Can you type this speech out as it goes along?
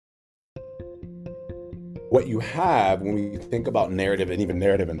what you have when we think about narrative and even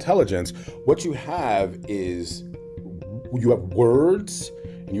narrative intelligence, what you have is you have words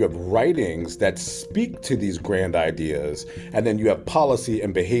and you have writings that speak to these grand ideas, and then you have policy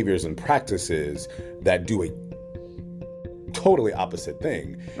and behaviors and practices that do a totally opposite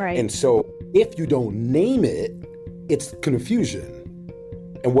thing. Right. And so if you don't name it, it's confusion.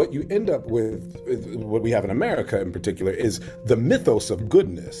 And what you end up with, what we have in America in particular, is the mythos of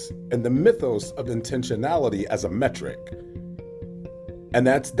goodness and the mythos of intentionality as a metric. And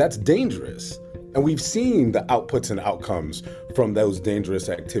that's dangerous. And we've seen the outputs and outcomes from those dangerous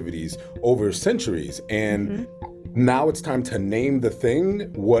activities over centuries. And now it's time to name the thing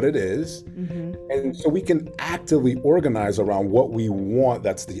what it is. And so we can actively organize around what we want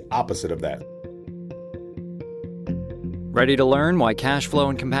that's the opposite of that. Ready to learn why cash flow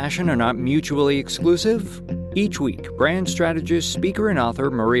and compassion are not mutually exclusive? Each week, brand strategist, speaker, and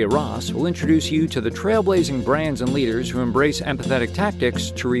author Maria Ross will introduce you to the trailblazing brands and leaders who embrace empathetic tactics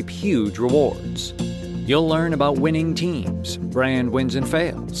to reap huge rewards. You'll learn about winning teams, brand wins and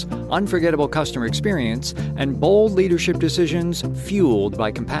fails, unforgettable customer experience, and bold leadership decisions fueled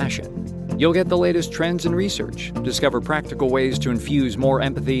by compassion. You'll get the latest trends and research, discover practical ways to infuse more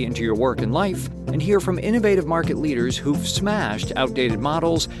empathy into your work and life, and hear from innovative market leaders who've smashed outdated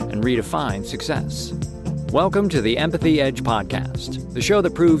models and redefined success. Welcome to the Empathy Edge podcast, the show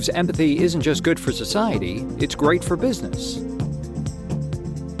that proves empathy isn't just good for society, it's great for business.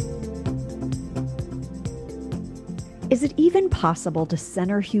 Is it even possible to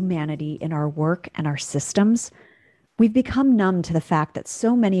center humanity in our work and our systems? We've become numb to the fact that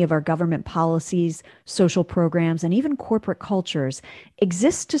so many of our government policies, social programs, and even corporate cultures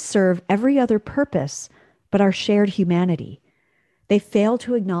exist to serve every other purpose but our shared humanity. They fail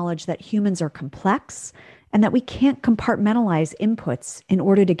to acknowledge that humans are complex and that we can't compartmentalize inputs in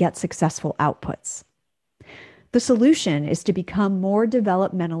order to get successful outputs. The solution is to become more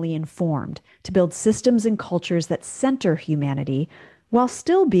developmentally informed, to build systems and cultures that center humanity while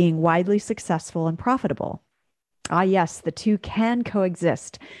still being widely successful and profitable. Ah, yes, the two can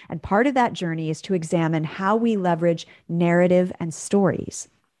coexist. And part of that journey is to examine how we leverage narrative and stories,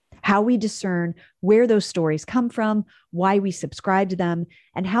 how we discern where those stories come from, why we subscribe to them,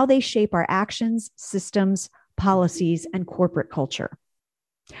 and how they shape our actions, systems, policies, and corporate culture.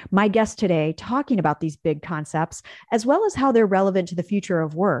 My guest today, talking about these big concepts, as well as how they're relevant to the future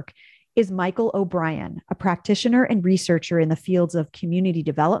of work, is Michael O'Brien, a practitioner and researcher in the fields of community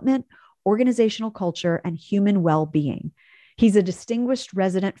development, organizational culture, and human well-being. He's a distinguished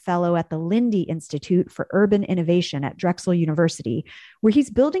resident fellow at the Lindy Institute for Urban Innovation at Drexel University, where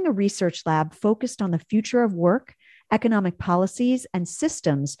he's building a research lab focused on the future of work, economic policies, and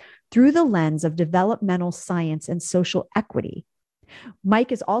systems through the lens of developmental science and social equity.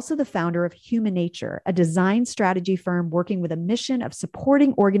 Mike is also the founder of Human Nature, a design strategy firm working with a mission of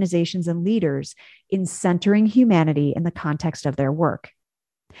supporting organizations and leaders in centering humanity in the context of their work.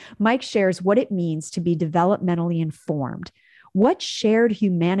 Mike shares what it means to be developmentally informed, what shared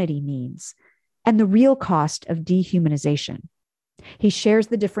humanity means, and the real cost of dehumanization. He shares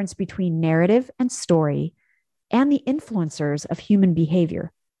the difference between narrative and story and the influencers of human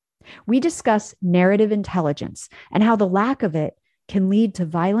behavior. We discuss narrative intelligence and how the lack of it can lead to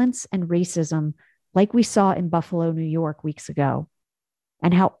violence and racism like we saw in Buffalo, New York weeks ago,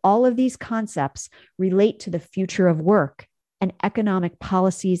 and how all of these concepts relate to the future of work and economic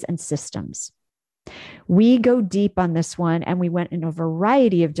policies and systems. We go deep on this one, and we went in a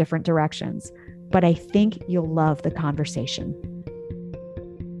variety of different directions, but I think you'll love the conversation.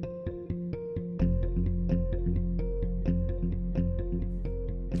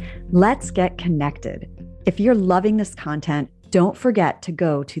 Let's get connected. If you're loving this content, don't forget to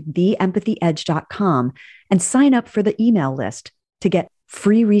go to theempathyedge.com and sign up for the email list to get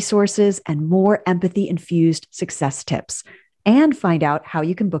free resources and more empathy-infused success tips, and find out how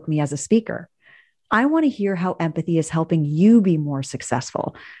you can book me as a speaker. I want to hear how empathy is helping you be more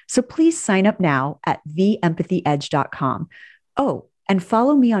successful. So please sign up now at theempathyedge.com. Oh, and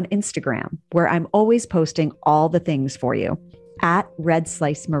follow me on Instagram, where I'm always posting all the things for you, at Red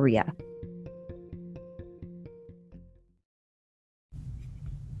Slice Maria.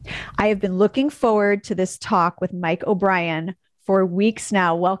 I have been looking forward to this talk with Mike O'Brien for weeks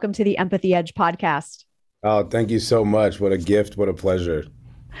now. Welcome to the Empathy Edge podcast. Oh, thank you so much. What a gift. What a pleasure.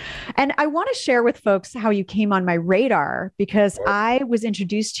 And I want to share with folks how you came on my radar, because I was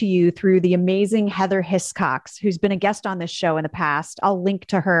introduced to you through the amazing Heather Hiscox, who's been a guest on this show in the past. I'll link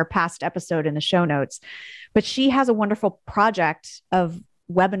to her past episode in the show notes. But she has a wonderful project of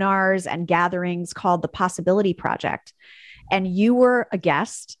webinars and gatherings called the Possibility Project. And you were a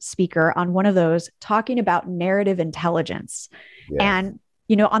guest speaker on one of those talking about narrative intelligence. Yeah. And,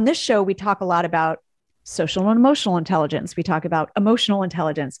 on this show, we talk a lot about social and emotional intelligence. We talk about emotional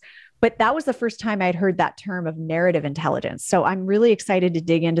intelligence. But that was the first time I'd heard that term of narrative intelligence. So I'm really excited to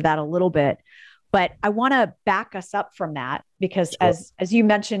dig into that a little bit. But I want to back us up from that because Sure. as you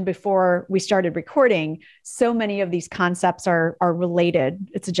mentioned before we started recording, so many of these concepts are related.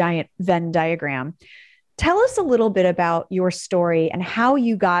 It's a giant Venn diagram. Tell us a little bit about your story and how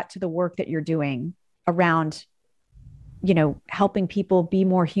you got to the work that you're doing around, helping people be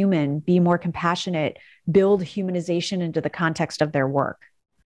more human, be more compassionate, build humanization into the context of their work.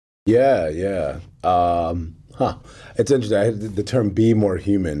 Yeah. It's interesting. The term "be more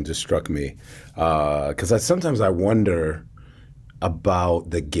human" just struck me because sometimes I wonder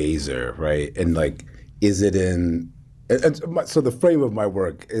about the gazer, right? And like, is it in? So the frame of my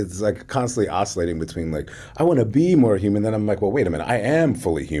work is like constantly oscillating between like, I want to be more human. Then I'm like, well, wait a minute, I am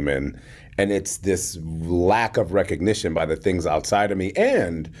fully human. And it's this lack of recognition by the things outside of me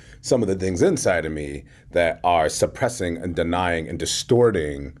and some of the things inside of me that are suppressing and denying and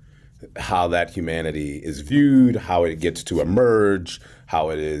distorting how that humanity is viewed, how it gets to emerge,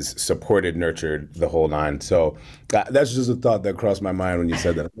 how it is supported, nurtured, the whole nine. So that's just a thought that crossed my mind when you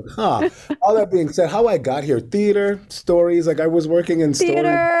said that. All that being said, how I got here, theater, stories, like I was working in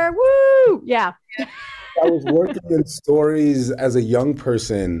theater, woo! Yeah. I was working in stories as a young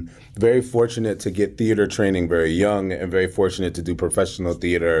person, very fortunate to get theater training very young and very fortunate to do professional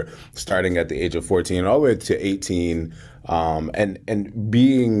theater starting at the age of 14 all the way to 18 and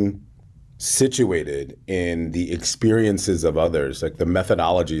being situated in the experiences of others, like the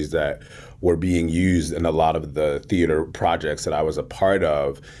methodologies that were being used in a lot of the theater projects that I was a part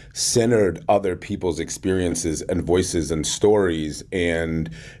of centered other people's experiences and voices and stories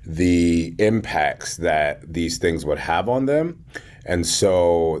and the impacts that these things would have on them. And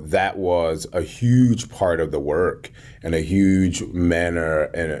so that was a huge part of the work and a huge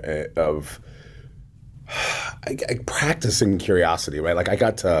manner of practicing curiosity, right? Like I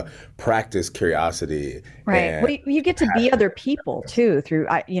got to practice curiosity. Right. Well, you get to be other people too through,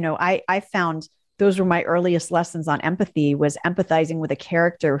 I found those were my earliest lessons on empathy, was empathizing with a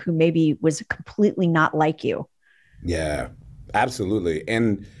character who maybe was completely not like you. Yeah, absolutely.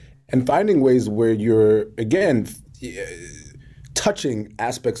 And finding ways where you're, again, touching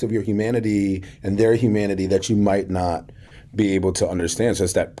aspects of your humanity and their humanity that you might not be able to understand. So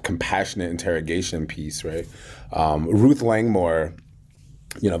it's that compassionate interrogation piece, right? Ruth Langmore,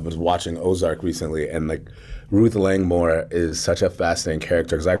 I was watching Ozark recently, and like Ruth Langmore is such a fascinating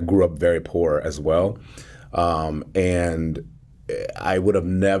character because I grew up very poor as well. And I would have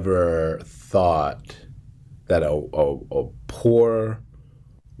never thought that a poor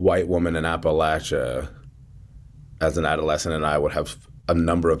white woman in Appalachia as an adolescent and I would have a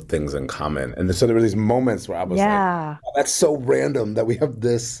number of things in common. And so there were these moments where I was like, oh, that's so random that we have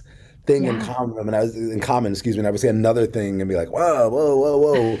this thing in common. And I was and I would say another thing and be like,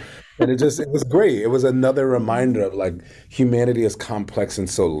 whoa. And it was great. It was another reminder of like humanity is complex and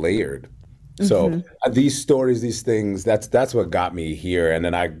so layered. So these stories, these things, that's what got me here. And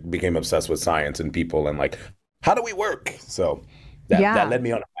then I became obsessed with science and people and like, how do we work? So that led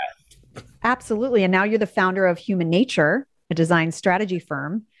me on a path. Absolutely. And now you're the founder of Human Nature, a design strategy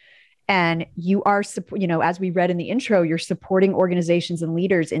firm. And you are, as we read in the intro, you're supporting organizations and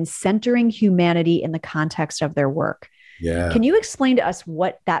leaders in centering humanity in the context of their work. Yeah. Can you explain to us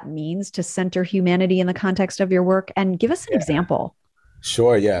what that means to center humanity in the context of your work and give us an example?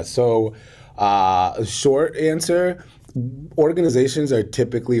 Sure. Yeah. So short answer, organizations are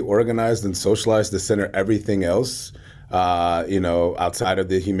typically organized and socialized to center everything else outside of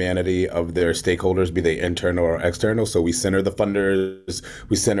the humanity of their stakeholders, be they internal or external. So we center the funders,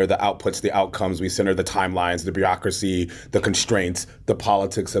 we center the outputs, the outcomes, we center the timelines, the bureaucracy, the constraints, the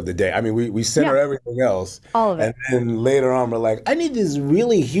politics of the day. I mean, we center everything else. All of it. And then later on, we're like, I need these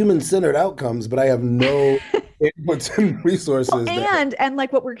really human-centered outcomes, but I have no inputs and resources. And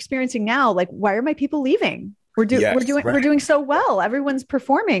like what we're experiencing now, like, why are my people leaving? We're doing so well. Everyone's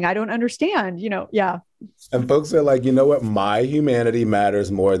performing. I don't understand, Yeah. And folks are like, you know what? My humanity matters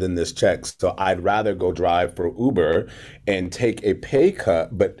more than this check. So I'd rather go drive for Uber and take a pay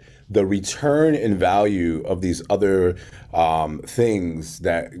cut, but the return in value of these other things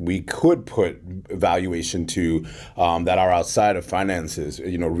that we could put valuation to that are outside of finances,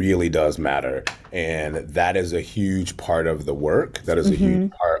 really does matter. And that is a huge part of the work. That is a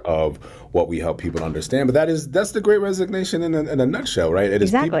huge part of what we help people understand. But that's the Great Resignation in a nutshell, right? It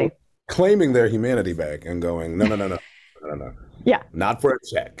is people claiming their humanity back and going, no. Yeah. Not for a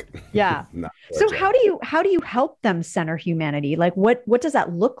check. Yeah. Not for a So check. how do you help them center humanity? Like what does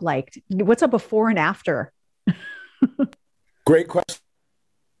that look like? What's a before and after? Great question.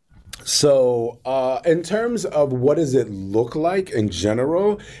 So, in terms of what does it look like in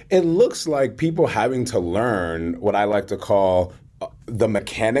general, it looks like people having to learn what I like to call the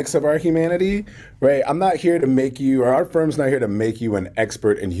mechanics of our humanity, right? I'm not here to make you, or our firm's not here to make you an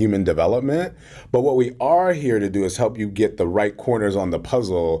expert in human development, but what we are here to do is help you get the right corners on the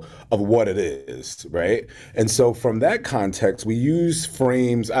puzzle of what it is, right? And so from that context, we use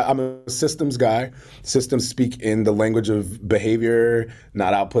frames. I'm a systems guy. Systems speak in the language of behavior,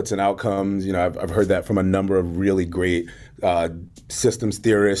 not outputs and outcomes. You know, I've heard that from a number of really great systems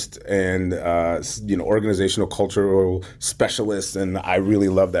theorists and organizational cultural specialists, and I really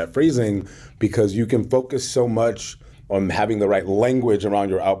love that phrasing because you can focus so much on having the right language around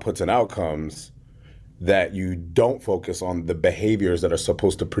your outputs and outcomes that you don't focus on the behaviors that are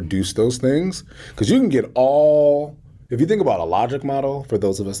supposed to produce those things. Because you can get all, if you think about a logic model, for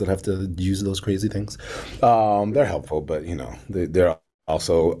those of us that have to use those crazy things, they're helpful, but they're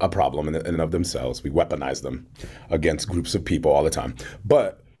also a problem in and of themselves. We weaponize them against groups of people all the time.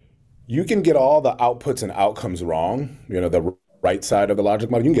 But you can get all the outputs and outcomes wrong, the right side of the logic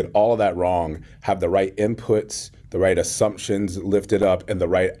model. You can get all of that wrong, have the right inputs, the right assumptions lifted up, and the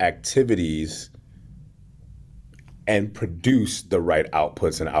right activities, and produce the right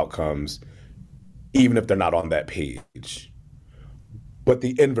outputs and outcomes, even if they're not on that page. But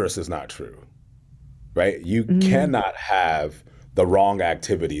the inverse is not true, right? You cannot have the wrong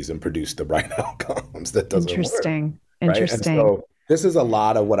activities and produce the right outcomes. That doesn't work. Interesting. Right? And so this is a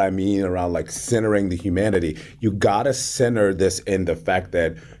lot of what I mean around like centering the humanity. You gotta center this in the fact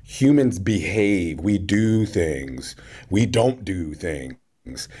that humans behave, we do things, we don't do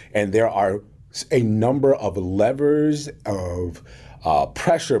things. And there are a number of levers, of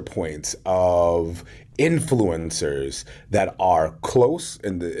pressure points, of influencers that are close.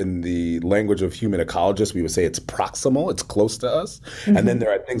 In the language of human ecologists, we would say it's proximal, it's close to us. Mm-hmm. And then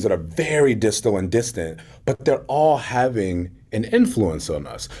there are things that are very distal and distant, but they're all having an influence on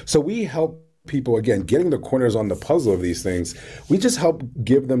us. So we help people, again, getting the corners on the puzzle of these things. We just help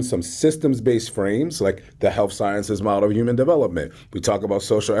give them some systems-based frames, like the health sciences model of human development. We talk about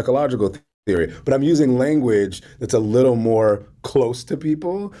social ecological theory, but I'm using language that's a little more close to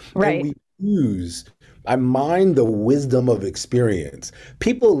people. Right. And I mine the wisdom of experience.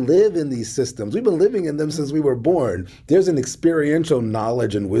 People live in these systems. We've been living in them since we were born. There's an experiential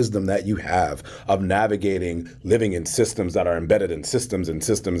knowledge and wisdom that you have of navigating, living in systems that are embedded in systems and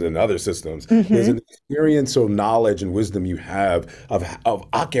systems and other systems. Mm-hmm. There's an experiential knowledge and wisdom you have of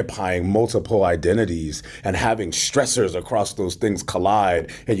occupying multiple identities and having stressors across those things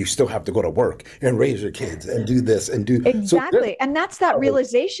collide, and you still have to go to work and raise your kids and do this and do. Exactly. And that's that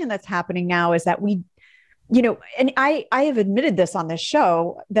realization that's happening now, is that and I have admitted this on this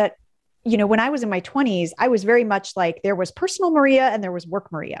show that, when I was in my 20s, I was very much like, there was personal Maria and there was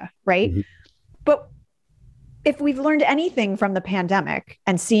work Maria, right? Mm-hmm. But if we've learned anything from the pandemic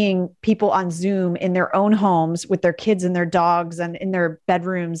and seeing people on Zoom in their own homes with their kids and their dogs and in their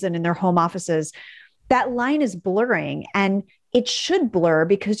bedrooms and in their home offices, that line is blurring, and it should blur,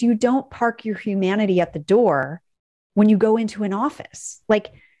 because you don't park your humanity at the door when you go into an office.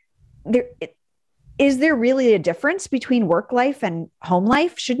 Like, is there really a difference between work life and home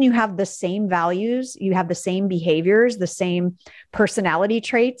life? Shouldn't you have the same values? You have the same behaviors, the same personality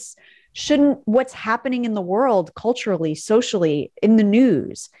traits? Shouldn't what's happening in the world culturally, socially, in the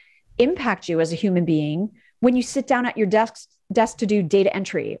news impact you as a human being when you sit down at your desk to do data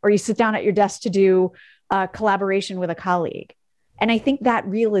entry, or you sit down at your desk to do collaboration with a colleague? And I think that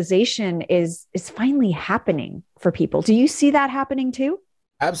realization is finally happening for people. Do you see that happening too?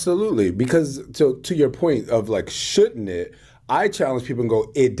 Absolutely. Because to your point of like, shouldn't it? I challenge people and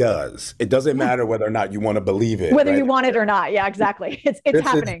go, it does. It doesn't matter whether or not you want to believe it. Whether right? you want it or not. Yeah, exactly. It's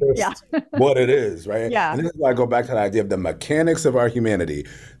happening. Yeah. What it is, right? Yeah. And this is why I go back to the idea of the mechanics of our humanity.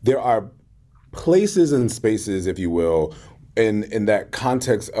 There are places and spaces, if you will, in that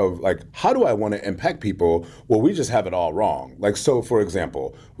context of like, how do I want to impact people? Well, we just have it all wrong. Like, so for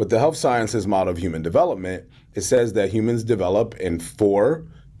example, with the health sciences model of human development, it says that humans develop in 4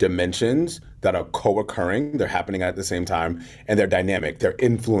 dimensions that are co-occurring, they're happening at the same time, and they're dynamic, they're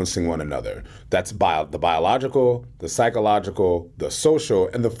influencing one another. That's the biological, the psychological, the social,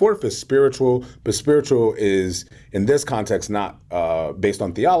 and the 4th is spiritual, but spiritual is, in this context, not based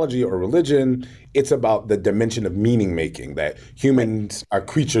on theology or religion. It's about the dimension of meaning making, that humans are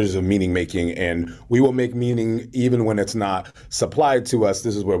creatures of meaning making, and we will make meaning even when it's not supplied to us.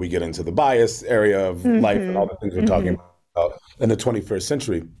 This is where we get into the bias area of life and all the things we're talking about. in the 21st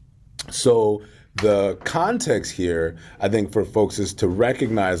century. So the context here, I think, for folks is to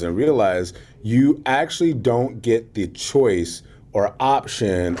recognize and realize you actually don't get the choice or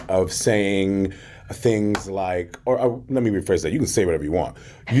option of saying things like, or let me rephrase that. You can say whatever you want.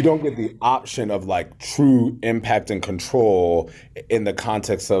 You don't get the option of like true impact and control in the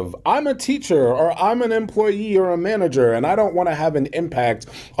context of I'm a teacher or I'm an employee or a manager and I don't want to have an impact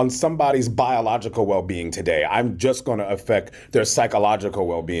on somebody's biological well-being today. I'm just going to affect their psychological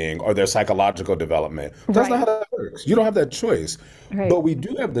well-being or their psychological development. That's not how that works. You don't have that choice. Right. But we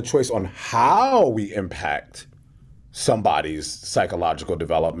do have the choice on how we impact somebody's psychological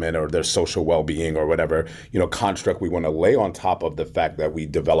development or their social well-being or whatever, construct we want to lay on top of the fact that we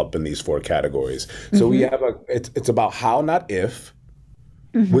develop in these 4 categories. So we have it's about how, not if,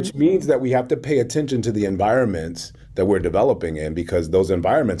 which means that we have to pay attention to the environments that we're developing in, because those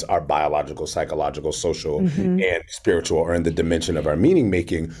environments are biological, psychological, social, and spiritual, or in the dimension of our meaning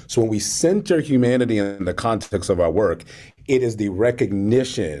making. So when we center humanity in the context of our work, it is the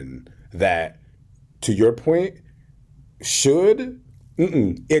recognition that, to your point,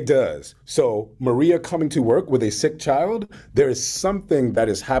 it does. So Maria coming to work with a sick child, there is something that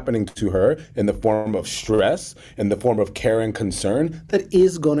is happening to her in the form of stress, in the form of care and concern that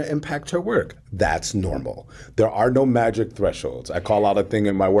is going to impact her work. That's normal. There are no magic thresholds. I call out a thing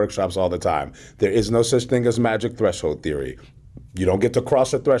in my workshops all the time. There is no such thing as magic threshold theory. You don't get to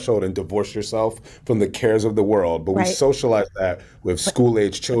cross a threshold and divorce yourself from the cares of the world, but we socialize that with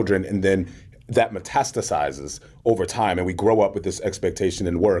school-age children, and then that metastasizes over time, and we grow up with this expectation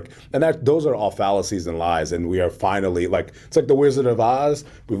in work. And those are all fallacies and lies, and we are finally, it's like the Wizard of Oz.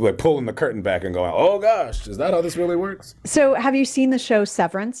 We're pulling the curtain back and going, oh gosh, is that how this really works? So have you seen the show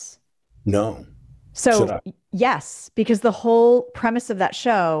Severance? No. So yes, because the whole premise of that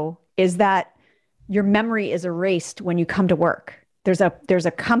show is that your memory is erased when you come to work. There's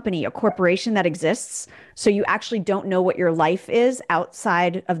a company, a corporation that exists, so you actually don't know what your life is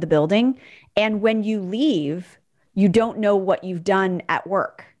outside of the building. And when you leave, you don't know what you've done at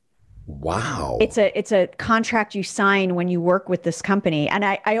work. Wow. It's a contract you sign when you work with this company. And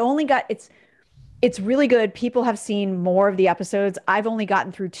I only got, it's really good. People have seen more of the episodes. I've only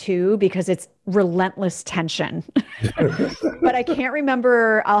gotten through 2 because it's relentless tension. But I can't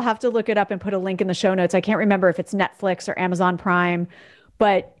remember. I'll have to look it up and put a link in the show notes. I can't remember if it's Netflix or Amazon Prime,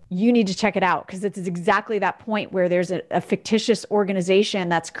 but you need to check it out, because it's exactly that point where there's a fictitious organization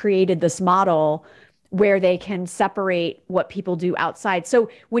that's created this model where they can separate what people do outside. So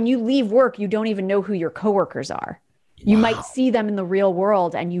when you leave work, you don't even know who your coworkers are. You might see them in the real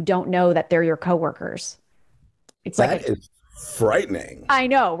world and you don't know that they're your coworkers. It's that is frightening. I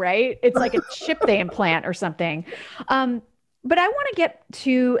know, right? It's like a chip they implant or something. But I want to get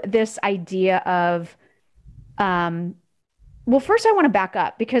to this idea of, well, first I want to back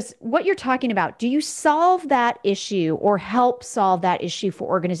up, because what you're talking about, do you solve that issue or help solve that issue for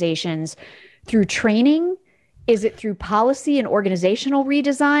organizations through training? Is it through policy and organizational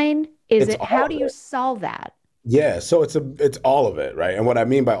redesign? How do you solve that? Yeah, so it's all of it, right? And what I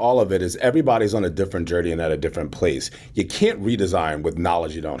mean by all of it is everybody's on a different journey and at a different place. You can't redesign with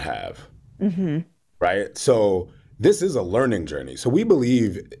knowledge you don't have, right? So this is a learning journey. So we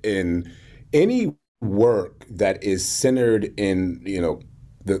believe in any work that is centered in,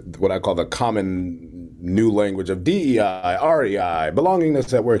 what I call the common new language of DEI, REI,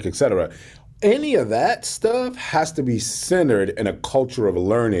 belongingness at work, et cetera. Any of that stuff has to be centered in a culture of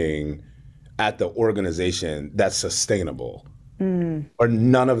learning at the organization that's sustainable, or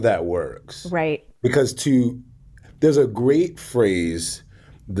none of that works. Right. Because there's a great phrase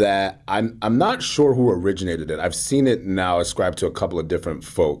that I'm not sure who originated it. I've seen it now ascribed to a couple of different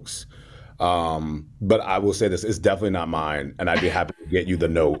folks. But I will say this, it's definitely not mine, and I'd be happy to get you the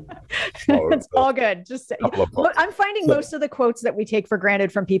note. It's all good. I'm finding most of the quotes that we take for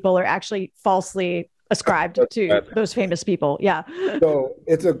granted from people are actually falsely ascribed to those famous people. Yeah. So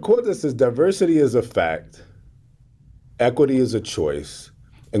it's a quote that says, diversity is a fact, equity is a choice,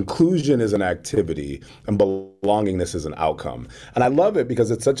 inclusion is an activity, and belongingness is an outcome. And I love it because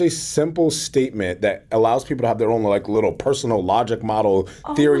it's such a simple statement that allows people to have their own little personal logic model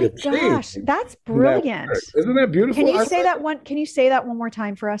theory of change. Oh my gosh, that's brilliant. Isn't that beautiful? Can you say that one more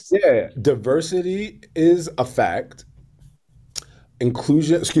time for us? Yeah. Diversity is a fact.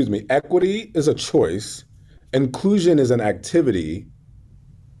 Equity is a choice, inclusion is an activity,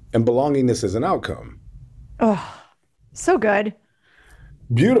 and belongingness is an outcome. Oh, so good.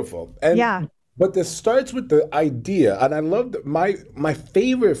 Beautiful. And yeah. But this starts with the idea, and I love my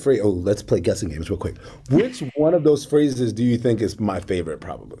favorite phrase. Oh, let's play guessing games real quick. Which one of those phrases do you think is my favorite,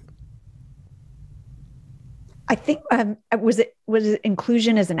 probably? I think was it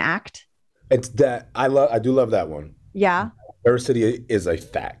inclusion as an act? It's that I do love that one. Yeah. Diversity is a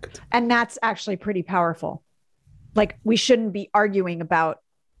fact. And that's actually pretty powerful. Like, we shouldn't be arguing about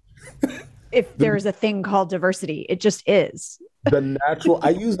if there's a thing called diversity. It just is. I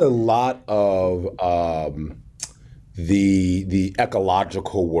use a lot of the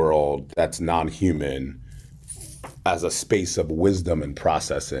ecological world that's non-human as a space of wisdom and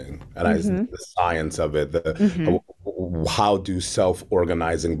processing, and the science of it, how do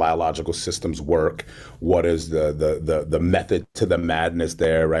self-organizing biological systems work? What is the method to the madness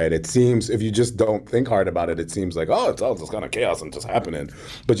there, right? It seems, if you just don't think hard about it, it seems like, oh, it's all just kind of chaos and just happening.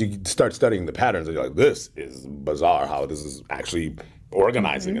 But you start studying the patterns and you're like, this is bizarre how this is actually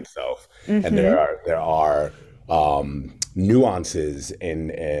organizing itself. And there are nuances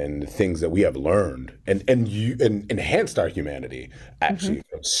and things that we have learned and enhanced our humanity actually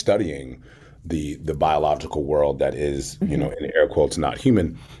from studying the biological world that is, in air quotes, not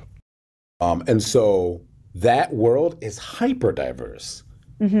human. And so that world is hyper diverse.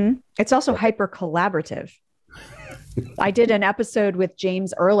 It's also hyper collaborative. I did an episode with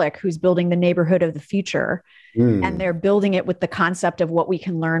James Ehrlich, who's building the neighborhood of the future, and they're building it with the concept of what we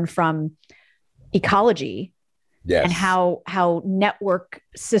can learn from ecology. Yes. And how network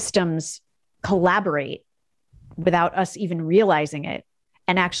systems collaborate without us even realizing it,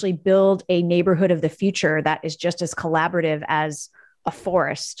 and actually build a neighborhood of the future that is just as collaborative as a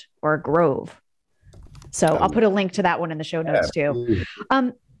forest or a grove. So I'll put a link to that one in the show notes too. I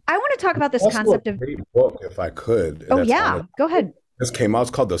want to talk about this concept of a great book, if I could. Oh yeah, go ahead. This came out. It's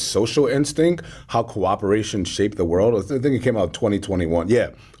called The Social Instinct: How Cooperation Shaped the World. I think it came out 2021.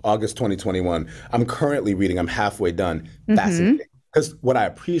 Yeah, August 2021. I'm currently reading. I'm halfway done. Fascinating. Because what I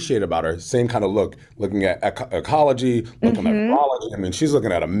appreciate about her, same kind of looking at ecology, looking at virology. I mean, she's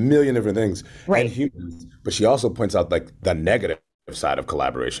looking at a million different things and humans. But she also points out like the negative side of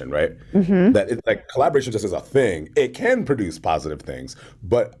collaboration, right? That collaboration just is a thing. It can produce positive things,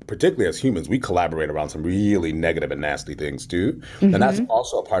 but particularly as humans, we collaborate around some really negative and nasty things too. And that's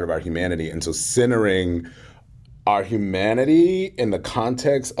also a part of our humanity. And so centering our humanity in the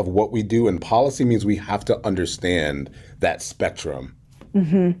context of what we do in policy means we have to understand that spectrum.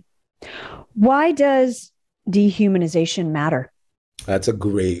 Why does dehumanization matter? That's a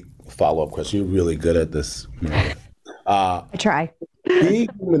great follow-up question. You're really good at this. I try.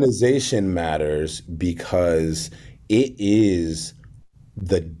 Dehumanization matters because it is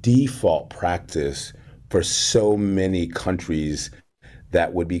the default practice for so many countries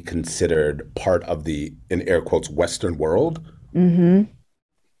that would be considered part of the, in air quotes, Western world.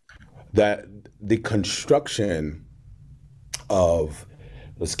 That the construction of,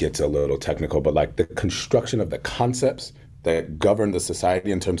 let's get to a little technical, but like the construction of the concepts that govern the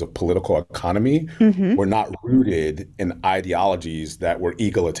society in terms of political economy were not rooted in ideologies that were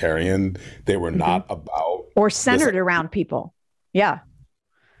egalitarian. They were not about or centered around people. Yeah.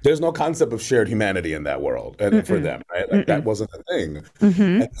 There's no concept of shared humanity in that world and for them, right? Like that wasn't a thing.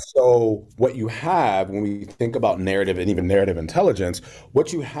 And so what you have when we think about narrative and even narrative intelligence,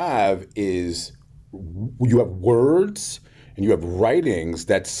 what you have is you have words and you have writings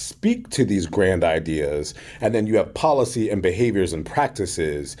that speak to these grand ideas, and then you have policy and behaviors and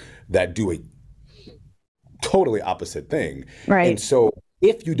practices that do a totally opposite thing. Right. And so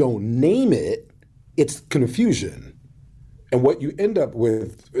if you don't name it, it's confusion. And what you end up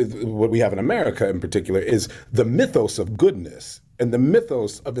with, what we have in America in particular, is the mythos of goodness and the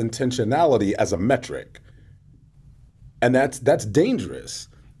mythos of intentionality as a metric. And that's dangerous.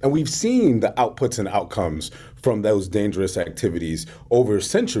 And we've seen the outputs and outcomes from those dangerous activities over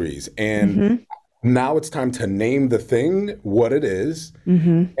centuries. And now it's time to name the thing what it is.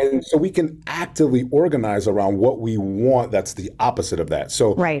 And so we can actively organize around what we want that's the opposite of that.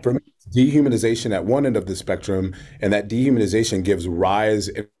 So for me, dehumanization at one end of the spectrum, and that dehumanization gives rise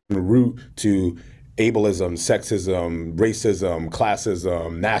and root to ableism, sexism, racism,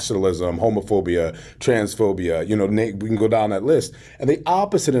 classism, nationalism, homophobia, transphobia, we can go down that list. And the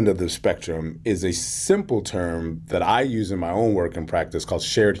opposite end of the spectrum is a simple term that I use in my own work and practice called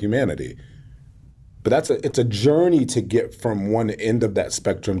shared humanity. But it's a journey to get from one end of that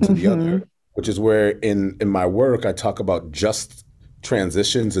spectrum to the other, which is where in my work, I talk about just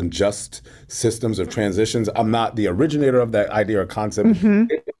transitions and just systems of transitions. I'm not the originator of that idea or concept.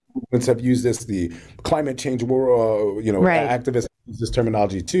 Movements have used this, the climate change world, activists use this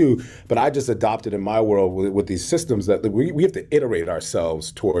terminology too, but I just adopted in my world with these systems that we have to iterate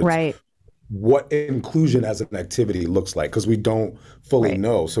ourselves towards what inclusion as an activity looks like, because we don't fully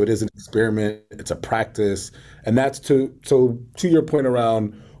know. So it is an experiment, it's a practice. And that's to your point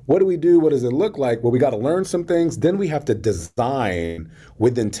around what do we do? What does it look like? Well, we got to learn some things. Then we have to design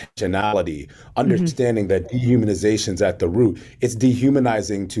with intentionality, understanding that dehumanization's at the root. It's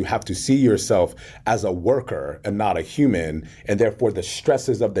dehumanizing to have to see yourself as a worker and not a human. And therefore, the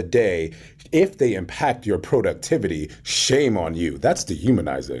stresses of the day, if they impact your productivity, shame on you. That's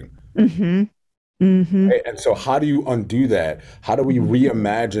dehumanizing. Right? And so how do you undo that? How do we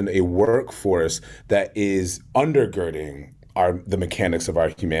reimagine a workforce that is undergirding the mechanics of our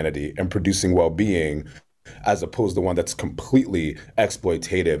humanity and producing well-being, as opposed to one that's completely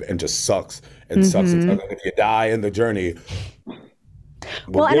exploitative and just sucks and sucks until you die in the journey?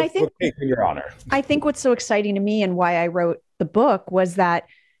 Well, and I think, in your honor. I think what's so exciting to me and why I wrote the book was that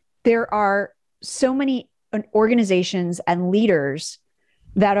there are so many organizations and leaders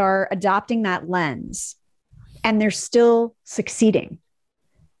that are adopting that lens, and they're still succeeding.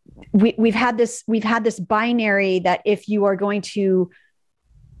 We've had this binary that if you are going to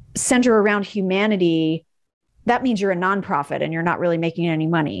center around humanity, that means you're a nonprofit and you're not really making any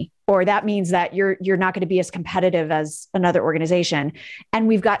money, or that means that you're not going to be as competitive as another organization. And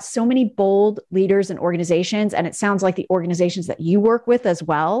we've got so many bold leaders and organizations, and it sounds like the organizations that you work with as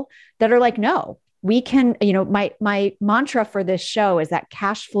well, that are like, no, we can, my mantra for this show is that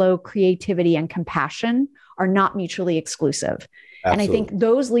cash flow, creativity, and compassion are not mutually exclusive. Absolutely. And I think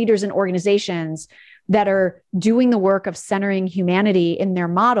those leaders and organizations that are doing the work of centering humanity in their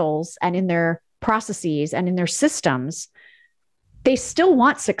models and in their processes and in their systems, they still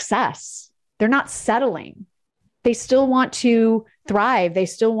want success. They're not settling. They still want to thrive. They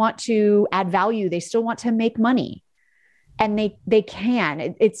still want to add value. They still want to make money. And they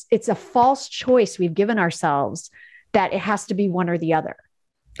can. It's a false choice we've given ourselves that it has to be one or the other.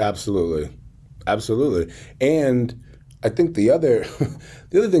 Absolutely. And I think the other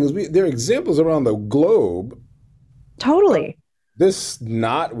thing is there are examples around the globe. Totally. This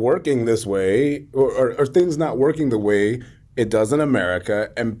not working this way, or things not working the way it does in America,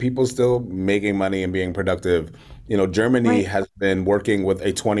 and people still making money and being productive. Germany has been working with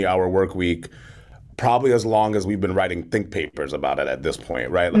a 20-hour work week probably as long as we've been writing think papers about it at this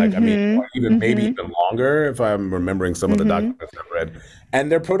point, right? Like, maybe even longer, if I'm remembering some of the documents I've read.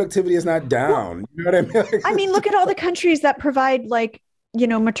 And their productivity is not down. You know what I mean? Look at all the countries that provide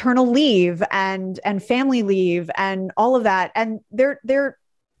maternal leave and family leave and all of that. And they're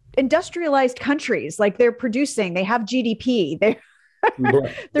industrialized countries. Like, they're producing, they have GDP.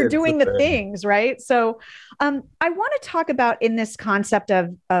 They're doing the things, right? So I want to talk about, in this concept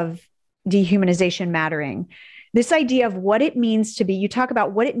of dehumanization mattering, this idea of what it means to be, you talk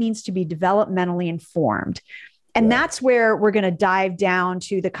about what it means to be developmentally informed. And that's where we're going to dive down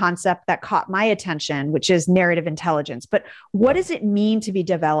to the concept that caught my attention, which is narrative intelligence. But what does it mean to be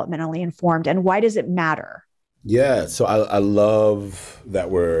developmentally informed, and why does it matter? Yeah, so I love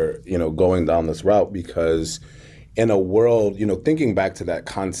that we're, going down this route, because in a world, thinking back to that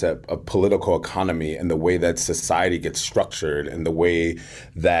concept of political economy and the way that society gets structured and the way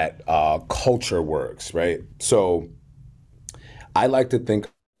that culture works, right? So I like to think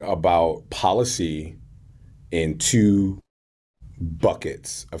about policy in two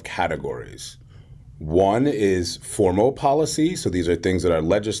buckets of categories. One is formal policy. So these are things that are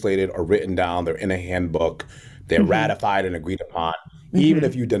legislated or written down. They're in a handbook. They're ratified and agreed upon. Even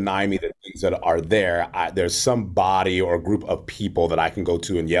if you deny me the things that are there, there's some body or group of people that I can go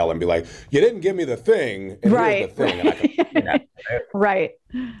to and yell and be like, you didn't give me the thing, and here's the thing. And I can that, right.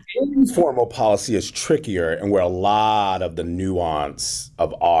 Informal policy is trickier, and where a lot of the nuance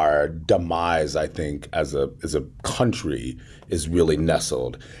of our demise, I think, as a country is really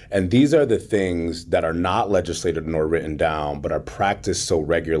nestled. And these are the things that are not legislated nor written down, but are practiced so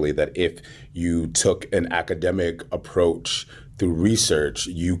regularly that if you took an academic approach through research,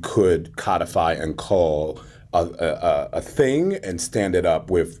 you could codify and call a thing and stand it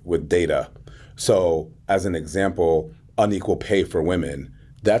up with data. So as an example, unequal pay for women.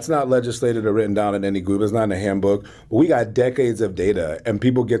 That's not legislated or written down in any group. It's not in a handbook. But we got decades of data, and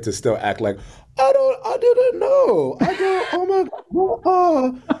people get to still act like, I didn't know. Oh my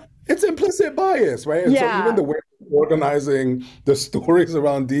God. It's implicit bias, right? And so even the way we're organizing the stories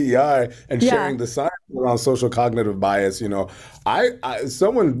around DEI and sharing the science around social cognitive bias,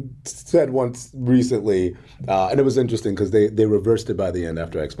 someone said once recently, and it was interesting because they reversed it by the end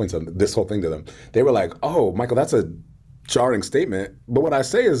after I explained this whole thing to them. They were like, oh, Michael, that's a jarring statement. But what I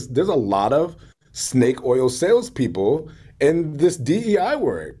say is there's a lot of snake oil salespeople in this DEI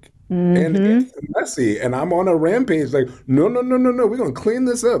work. And it's messy. And I'm on a rampage like, no, no, no, no, no. We're going to clean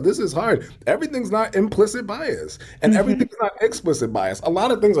this up. This is hard. Everything's not implicit bias and everything's not explicit bias. A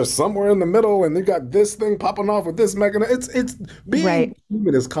lot of things are somewhere in the middle and you got this thing popping off with this mechanism. It's being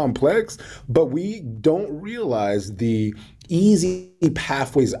human is complex, but we don't realize the easy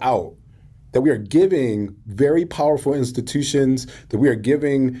pathways out that we are giving very powerful institutions, that we are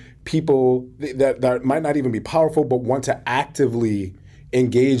giving people that might not even be powerful, but want to actively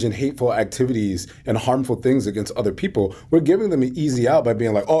engage in hateful activities and harmful things against other people. We're giving them an easy out by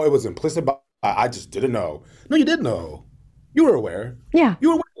being like, oh, it was implicit, but I just didn't know. No, you did know. You were aware. Yeah.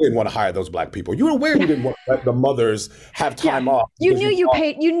 You were aware you didn't want to hire those Black people. You were aware you didn't want to let the mothers have time off. You knew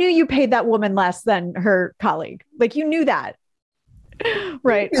you paid that woman less than her colleague. Like you knew that.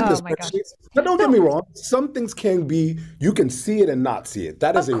 Right. Oh my gosh. But don't get me wrong. Some things can be, you can see it and not see it.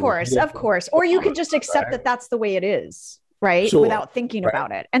 That is of course. Or you could just accept that that's the way it is. Right. Sure. Without thinking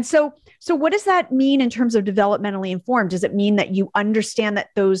about it. And so what does that mean in terms of developmentally informed? Does it mean that you understand that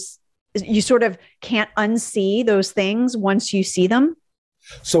you sort of can't unsee those things once you see them?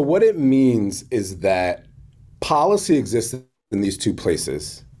 So what it means is that policy exists in these two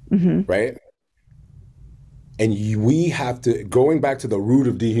places, right? And we have to, going back to the root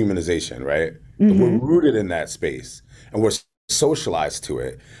of dehumanization, right? We're rooted in that space and we're socialized to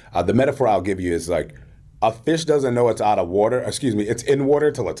it. The metaphor I'll give you is like, a fish doesn't know it's out of water. Excuse me, it's in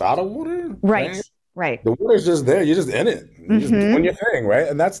water till it's out of water. Right. The water's just there. You're just in it. You're just doing your thing, right?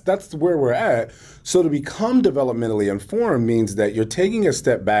 And that's where we're at. So to become developmentally informed means that you're taking a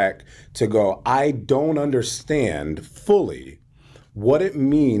step back to go, I don't understand fully what it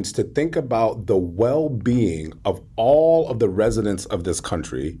means to think about the well-being of all of the residents of this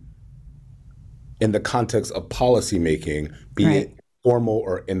country in the context of policymaking, be it formal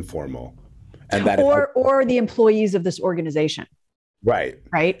or informal. And that or the employees of this organization. Right.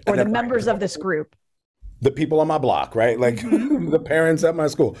 Or the members of this group. The people on my block, right? Like the parents at my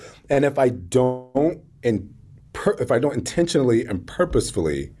school. And if I don't intentionally and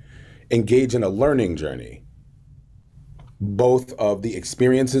purposefully engage in a learning journey, both of the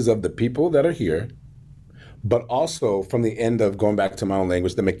experiences of the people that are here, but also from the end of, going back to my own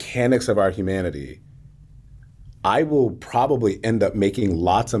language, the mechanics of our humanity, I will probably end up making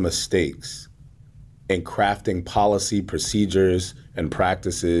lots of mistakes in crafting policy, procedures, and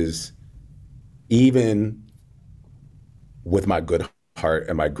practices, even with my good heart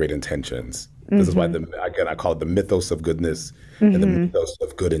and my great intentions. This is why, I call it the mythos of goodness and the mythos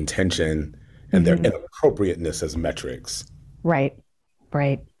of good intention and their inappropriateness as metrics. Right.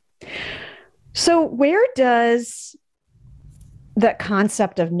 So where does that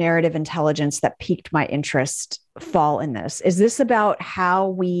concept of narrative intelligence that piqued my interest fall in this? Is this about how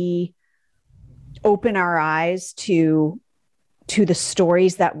we open our eyes to the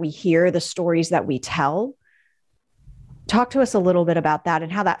stories that we hear, the stories that we tell? Talk to us a little bit about that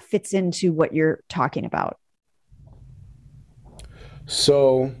and how that fits into what you're talking about.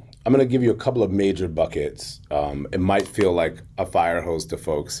 So I'm going to give you a couple of major buckets. It might feel like a fire hose to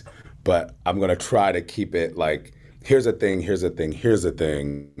folks, but I'm going to try to keep it like, here's a thing, here's a thing, here's a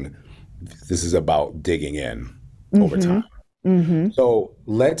thing. This is about digging in over time. So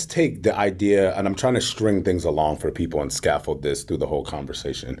let's take the idea, and I'm trying to string things along for people and scaffold this through the whole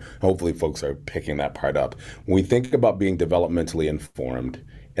conversation. Hopefully folks are picking that part up. When we think about being developmentally informed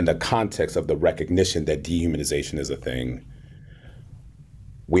in the context of the recognition that dehumanization is a thing,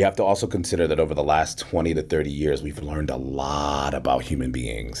 we have to also consider that over the last 20 to 30 years, we've learned a lot about human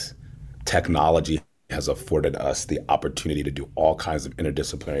beings. Technology has afforded us the opportunity to do all kinds of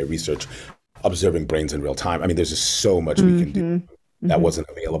interdisciplinary research, observing brains in real time. I mean, there's just so much we can do that wasn't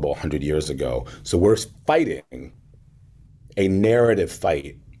available 100 years ago. So we're fighting a narrative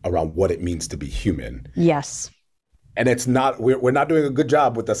fight around what it means to be human. Yes. And it's not, we're not doing a good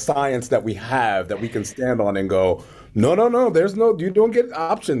job with the science that we have that we can stand on and go, no, you don't get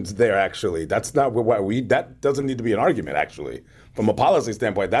options there, actually. That's not what that doesn't need to be an argument, actually. From a policy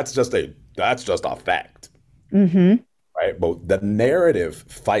standpoint, that's just a fact. Right? But the narrative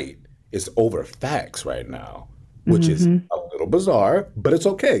fight is over facts right now, which is a little bizarre, but it's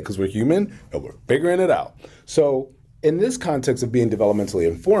okay because we're human and we're figuring it out. So in this context of being developmentally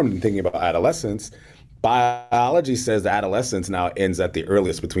informed and thinking about adolescence, biology says that adolescence now ends at the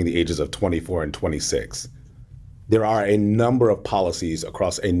earliest between the ages of 24 and 26. There are a number of policies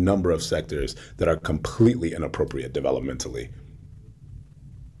across a number of sectors that are completely inappropriate developmentally.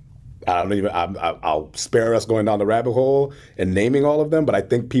 I'll spare us going down the rabbit hole and naming all of them, but I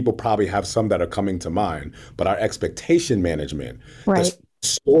think people probably have some that are coming to mind. But our expectation management, the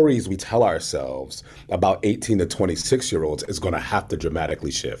stories we tell ourselves about 18 to 26-year-olds is going to have to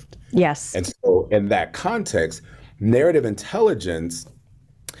dramatically shift. Yes. And so in that context, narrative intelligence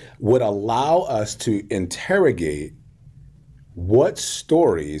would allow us to interrogate what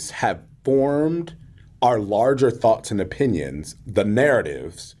stories have formed our larger thoughts and opinions, the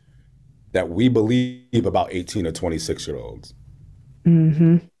narratives that we believe about 18 to 26-year-olds.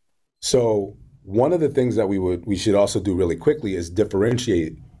 Mm-hmm. So one of the things that we should also do really quickly is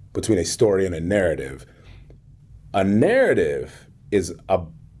differentiate between a story and a narrative. A narrative is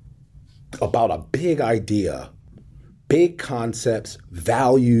about a big idea, big concepts,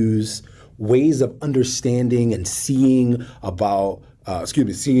 values, ways of understanding and seeing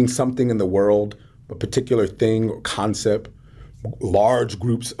seeing something in the world, a particular thing or concept, large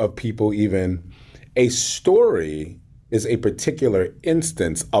groups of people even. A story is a particular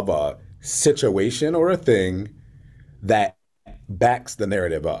instance of a situation or a thing that backs the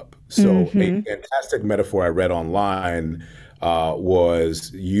narrative up. So a fantastic metaphor I read online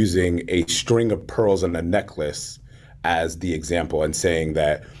was using a string of pearls and a necklace as the example, and saying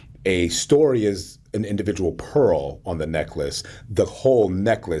that a story is an individual pearl on the necklace. The whole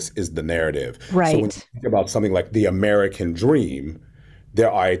necklace is the narrative. Right. So when you think about something like the American dream, there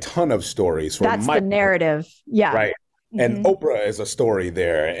are a ton of stories. That's the narrative. Yeah. Right. And Oprah is a story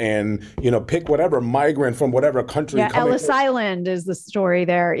there. And, pick whatever migrant from whatever country. Yeah, Ellis Island is the story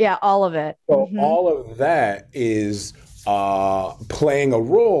there. Yeah, all of it. So all of that is playing a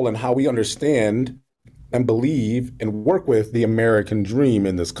role in how we understand and believe and work with the American dream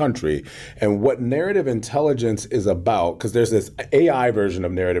in this country. And what narrative intelligence is about, because there's this AI version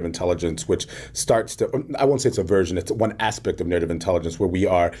of narrative intelligence, which starts to, I won't say it's a version, it's one aspect of narrative intelligence where we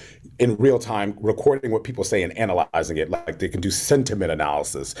are in real time recording what people say and analyzing it. Like they can do sentiment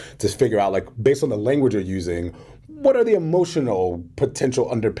analysis to figure out, like, based on the language you're using, what are the emotional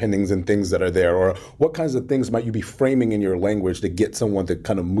potential underpinnings and things that are there? Or what kinds of things might you be framing in your language to get someone to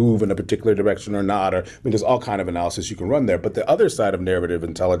kind of move in a particular direction or not? Or, there's all kind of analysis you can run there. But the other side of narrative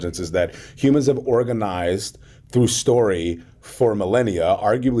intelligence is that humans have organized through story for millennia,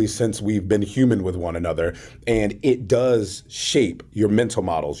 arguably since we've been human with one another. And it does shape your mental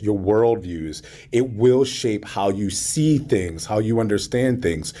models, your worldviews. It will shape how you see things, how you understand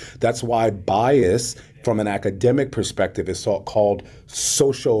things. That's why bias from an academic perspective is called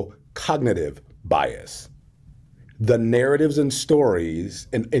social cognitive bias. The narratives and stories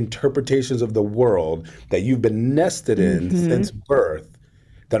and interpretations of the world that you've been nested in since birth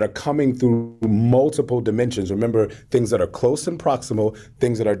that are coming through multiple dimensions. Remember, things that are close and proximal,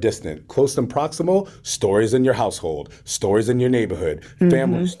 things that are distant. Close and proximal, stories in your household, stories in your neighborhood,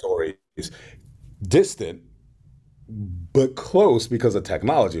 family stories. Distant, but close because of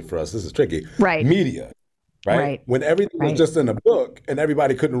technology for us. This is tricky. Right. Media. Right? When everything was just in a book and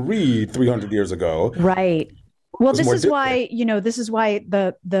everybody couldn't read 300 years ago. Right. Well, this is why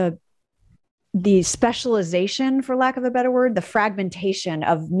the specialization, for lack of a better word, the fragmentation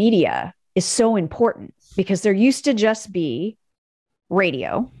of media is so important, because there used to just be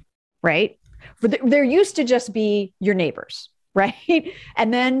radio, right? There used to just be your neighbors, right?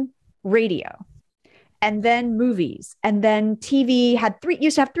 And then radio, and then movies, and then TV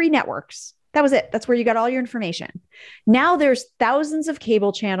used to have 3 networks. That was it. That's where you got all your information. Now there's thousands of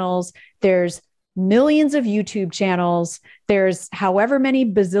cable channels. There's millions of YouTube channels. There's however many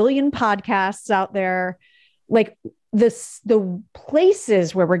bazillion podcasts out there. Like the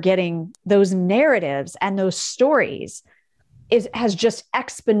places where we're getting those narratives and those stories has just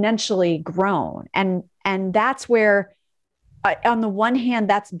exponentially grown. And that's where, on the one hand,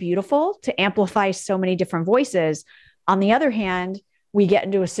 that's beautiful to amplify so many different voices. On the other hand, we get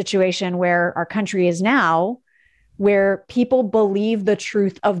into a situation where our country is now, where people believe the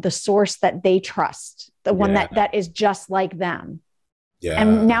truth of the source that they trust, the one that is just like them. Yeah.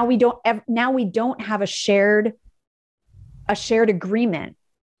 And now we don't have a shared agreement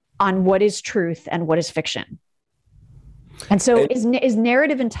on what is truth and what is fiction. And so is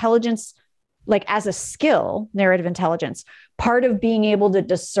narrative intelligence, like as a skill, narrative intelligence, part of being able to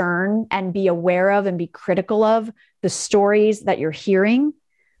discern and be aware of and be critical of the stories that you're hearing,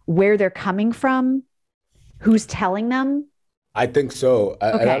 where they're coming from, who's telling them? I think so. Okay.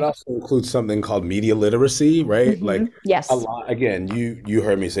 And that also includes something called media literacy, right? Like, yes. A lot, again, you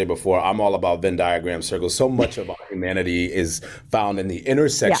heard me say before, I'm all about Venn diagram circles. So much of our humanity is found in the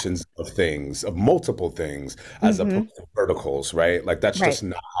intersections of things, of multiple things, as opposed to verticals, right? Like that's just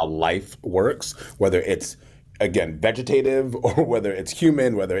not how life works, whether it's, again, vegetative or whether it's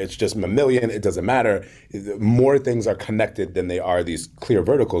human, whether it's just mammalian, it doesn't matter. More things are connected than they are these clear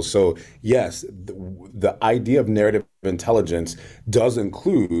verticals. So yes, the idea of narrative intelligence does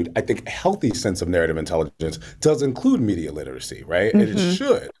include, I think, a healthy sense of narrative intelligence does include media literacy, right? And it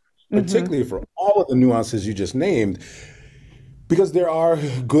should, particularly for all of the nuances you just named, because there are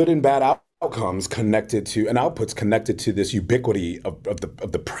good and bad outcomes connected to and outputs connected to this ubiquity of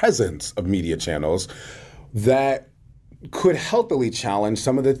the presence of media channels that could healthily challenge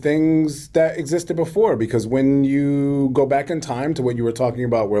some of the things that existed before. Because when you go back in time to what you were talking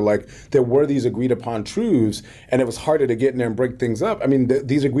about, where like there were these agreed upon truths and it was harder to get in there and break things up. I mean,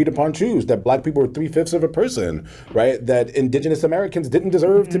 these agreed upon truths that Black people were 3/5 of a person, right? That Indigenous Americans didn't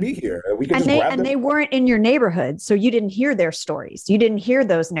deserve to be here. We could they weren't in your neighborhood. So you didn't hear their stories. You didn't hear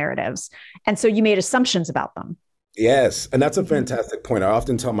those narratives. And so you made assumptions about them. Yes. And that's a fantastic point. I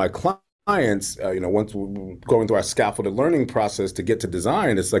often tell my clients, once we're going through our scaffolded learning process to get to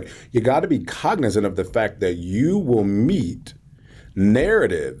design, it's like you got to be cognizant of the fact that you will meet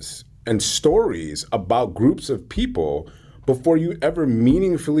narratives and stories about groups of people before you ever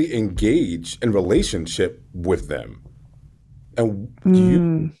meaningfully engage in relationship with them. And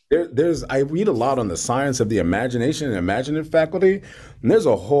I read a lot on the science of the imagination and imaginative faculty, and there's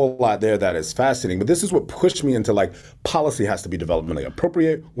a whole lot there that is fascinating. But this is what pushed me into like policy has to be developmentally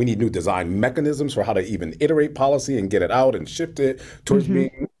appropriate. We need new design mechanisms for how to even iterate policy and get it out and shift it towards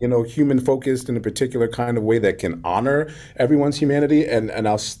being, human focused in a particular kind of way that can honor everyone's humanity. And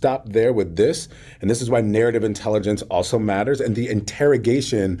I'll stop there with this. And this is why narrative intelligence also matters, and the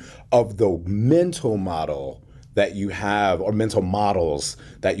interrogation of the mental model that you have, or mental models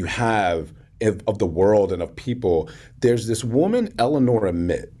that you have of the world and of people. There's this woman, Eleanor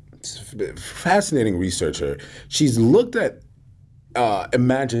Mitt, fascinating researcher. She's looked at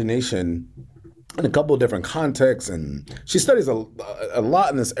imagination in a couple of different contexts, and she studies a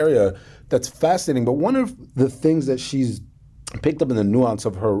lot in this area that's fascinating. But one of the things that she's picked up in the nuance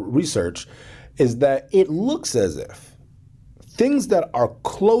of her research is that it looks as if things that are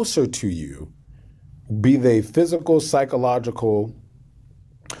closer to you, be they physical, psychological,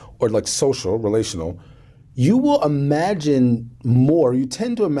 or like social, relational, you will imagine more, you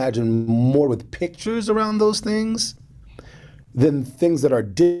tend to imagine more with pictures around those things than things that are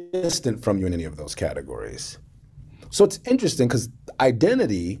distant from you in any of those categories. So it's interesting because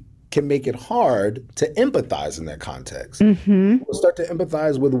identity can make it hard to empathize in that context. We'll start to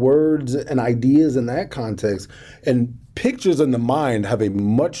empathize with words and ideas in that context. And pictures in the mind have a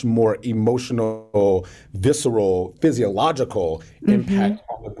much more emotional, visceral, physiological impact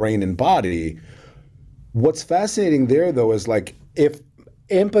on the brain and body. What's fascinating there, though, is like if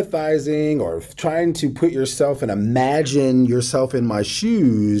empathizing or trying to put yourself and imagine yourself in my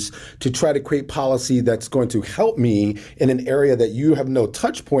shoes to try to create policy that's going to help me in an area that you have no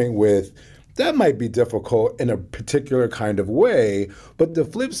touch point with, that might be difficult in a particular kind of way. But the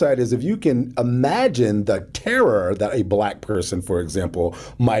flip side is if you can imagine the terror that a Black person, for example,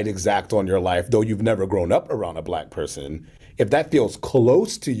 might exact on your life, though you've never grown up around a Black person, if that feels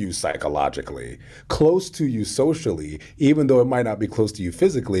close to you psychologically, close to you socially, even though it might not be close to you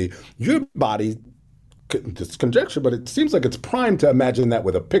physically, your body, it's conjecture, but it seems like it's primed to imagine that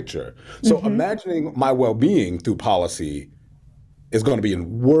with a picture. So imagining my well-being through policy is going to be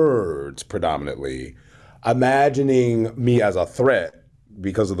in words predominantly. Imagining me as a threat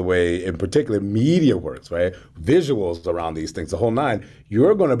because of the way, in particular, media works, right? Visuals around these things, the whole nine,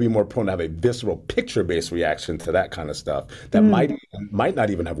 you're going to be more prone to have a visceral picture-based reaction to that kind of stuff that might not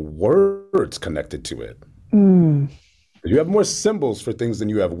even have words connected to it. You have more symbols for things than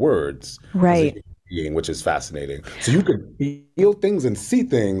you have words. Right. Which is fascinating. So you could feel things and see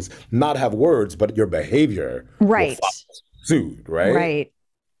things, not have words, but your behavior right. will follow suit, right? Right.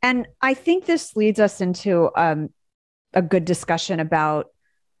 And I think this leads us into a good discussion about,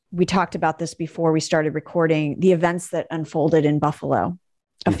 we talked about this before we started recording, the events that unfolded in Buffalo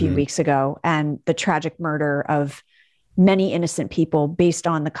a few weeks ago, and the tragic murder of many innocent people based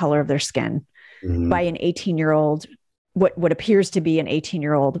on the color of their skin by an 18-year-old, what appears to be an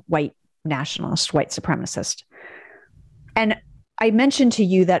 18-year-old white nationalist, white supremacist. And I mentioned to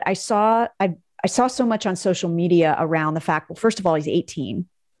you that I saw so much on social media around the fact, well, first of all, he's 18.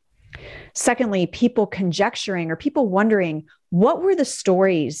 Secondly, people conjecturing or people wondering, what were the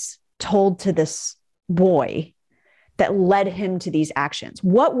stories told to this boy that led him to these actions?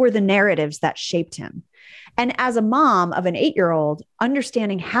 What were the narratives that shaped him? And as a mom of an 8-year-old,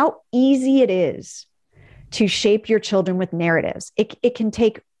 understanding how easy it is to shape your children with narratives. It can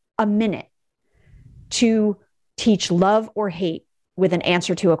take a minute to teach love or hate with an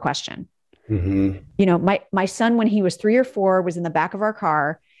answer to a question. You know, my son, when he was 3 or 4, was in the back of our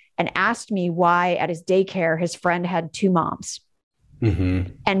car and asked me why at his daycare his friend had 2 moms.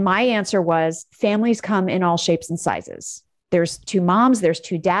 And my answer was families come in all shapes and sizes. There's two moms, there's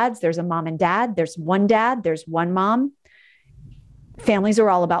two dads, there's a mom and dad, there's one dad, there's one mom. Families are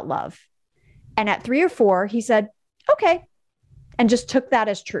all about love. And at 3 or 4, he said, okay, and just took that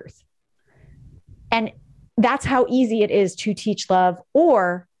as truth. And that's how easy it is to teach love,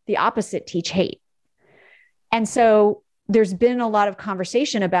 or the opposite, teach hate. And so there's been a lot of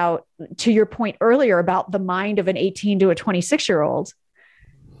conversation about, to your point earlier, about the mind of an 18 to a 26-year-old.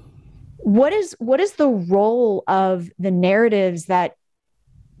 What is the role of the narratives that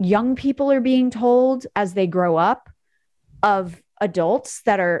young people are being told as they grow up, of adults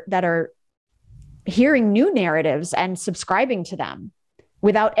that are hearing new narratives and subscribing to them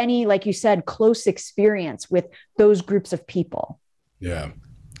without any, like you said, close experience with those groups of people? Yeah.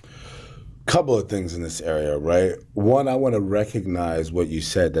 Couple of things in this area, right? One, I want to recognize what you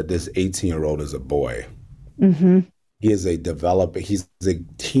said, that this 18-year-old is a boy. He is a developer. He's a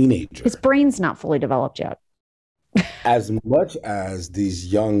teenager. His brain's not fully developed yet. As much as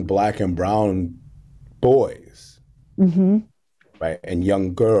these young Black and brown boys, right, and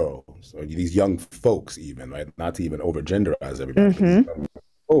young girls, or these young folks even, right, not to even overgenderize everybody, but these young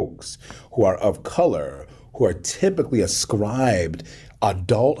folks who are of color, who are typically ascribed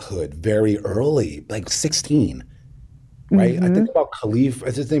adulthood very early, like 16, right? I think about Khalif,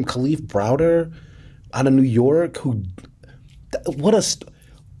 is his name Khalif Browder out of New York, who,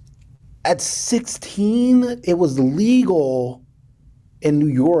 at 16, it was legal in New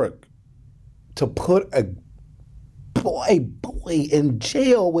York to put a boy in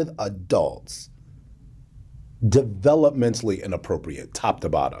jail with adults. Developmentally inappropriate, top to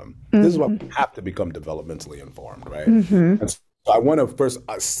bottom. This is why we have to become developmentally informed, right? And so I want to first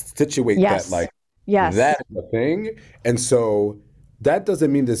situate that, like, that's the thing. And so that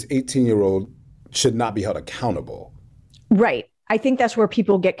doesn't mean this 18-year-old should not be held accountable. Right. I think that's where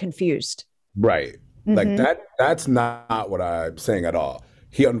people get confused. Right. Like that's not what I'm saying at all.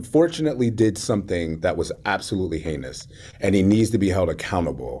 He unfortunately did something that was absolutely heinous, and he needs to be held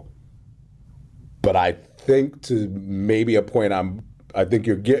accountable. But I think, to maybe a point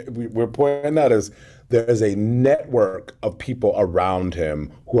we're pointing out, is there's a network of people around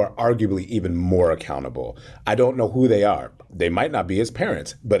him who are arguably even more accountable. I don't know who they are. They might not be his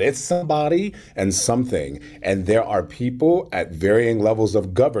parents, but it's somebody and something. And there are people at varying levels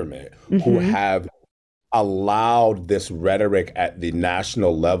of government who have allowed this rhetoric at the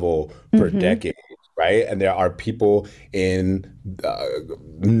national level for decades, right? And there are people in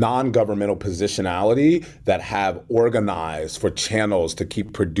non-governmental positionality that have organized for channels to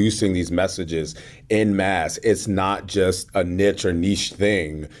keep producing these messages en masse. It's not just a niche or niche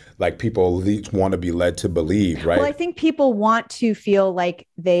thing like people want to be led to believe, right? Well, I think people want to feel like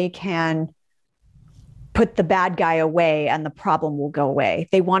they can put the bad guy away and the problem will go away.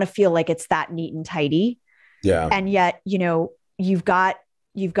 They want to feel like it's that neat and tidy. Yeah. And yet, you've got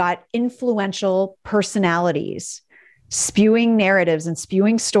influential personalities spewing narratives and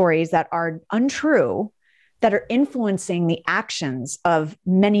spewing stories that are untrue, that are influencing the actions of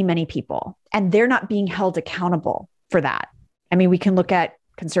many, many people. And they're not being held accountable for that. I mean, we can look at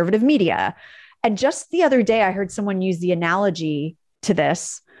conservative media. And just the other day, I heard someone use the analogy to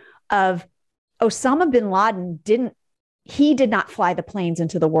this of Osama bin Laden did not fly the planes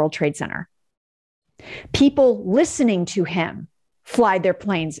into the World Trade Center. People listening to him fly their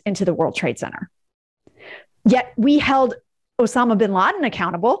planes into the World Trade Center. Yet we held Osama bin Laden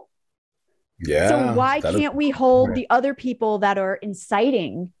accountable. Yeah. So why can't we hold the other people that are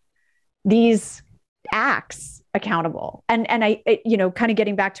inciting these acts accountable? And I kind of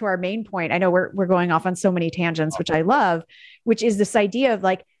getting back to our main point, I know we're going off on so many tangents, which I love, which is this idea of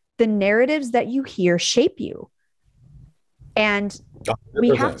like the narratives that you hear shape you. And 100%.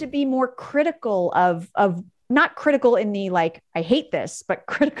 We have to be more critical of not critical in the like, I hate this, but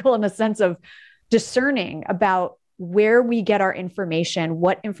critical in the sense of discerning about where we get our information,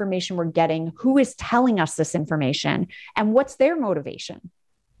 what information we're getting, who is telling us this information, and what's their motivation.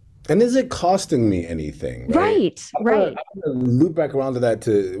 And is it costing me anything? Right. I'm gonna loop back around to that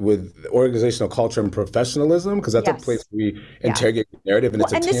with organizational culture and professionalism, because that's a place where we interrogate the narrative. And,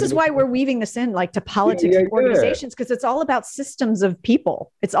 and this is why we're weaving this in like to politics and organizations, because it's all about systems of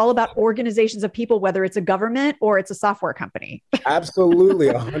people. It's all about organizations of people, whether it's a government or it's a software company. Absolutely,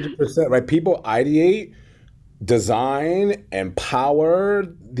 100%. Right. People ideate, design, and power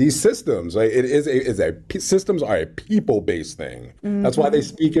these systems, right? Systems are a people-based thing. That's why they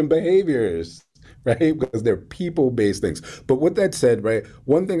speak in behaviors, right? Because they're people-based things. But with that said, right,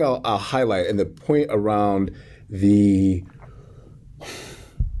 one thing I'll highlight, and the point around the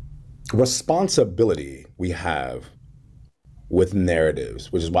responsibility we have with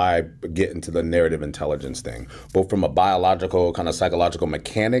narratives, which is why I get into the narrative intelligence thing, both from a biological kind of psychological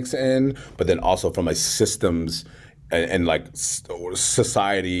mechanics end, but then also from a systems and like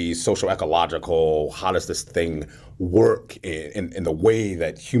society, social ecological, how does this thing work in the way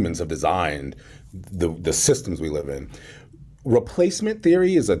that humans have designed the systems we live in. Replacement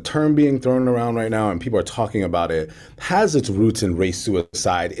theory is a term being thrown around right now, and people are talking about it, has its roots in race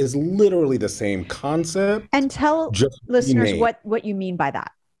suicide, is literally the same concept. And tell listeners what you mean by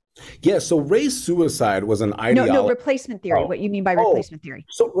that. Yeah, so race suicide was an ideology. No, replacement theory. What you mean by replacement theory?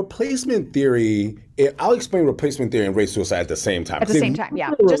 So replacement theory, I'll explain replacement theory and race suicide at the same time. At the same time,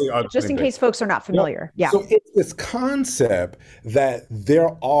 yeah. Just in case folks are not familiar. Yeah. So it's this concept that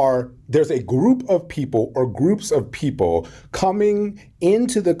there's a group of people or groups of people coming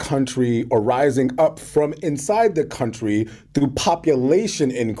into the country or rising up from inside the country through population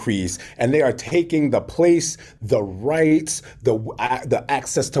increase, and they are taking the place, the rights, the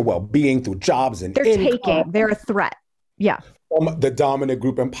access to well-being through jobs and income. They're a threat. Yeah. From the dominant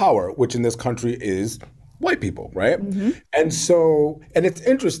group in power, which in this country is white people, right? Mm-hmm. And it's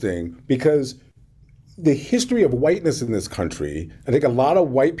interesting because the history of whiteness in this country, I think a lot of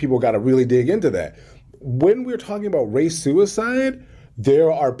white people got to really dig into that. When we're talking about race suicide,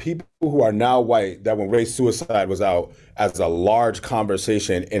 there are people who are now white that when race suicide was out as a large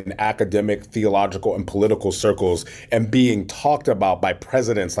conversation in academic, theological, and political circles and being talked about by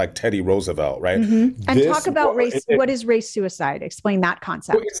presidents like Teddy Roosevelt, right? Mm-hmm. And talk about race. What is race suicide? Explain that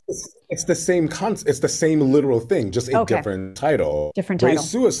concept. It's the same concept. It's the same literal thing, just a different title. Race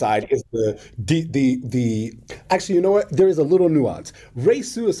suicide is the actually, you know what? There is a little nuance.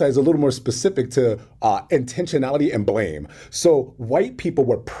 Race suicide is a little more specific to intentionality and blame. So white people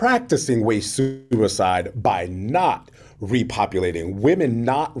were practicing race suicide by not repopulating, women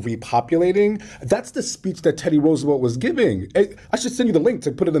not repopulating. That's the speech that Teddy Roosevelt was giving. I should send you the link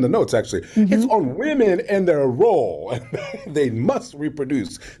to put it in the notes, actually. Mm-hmm. It's on women and their role. They must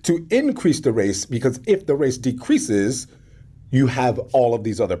reproduce to increase the race, because if the race decreases, you have all of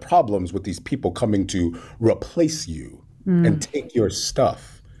these other problems with these people coming to replace you and take your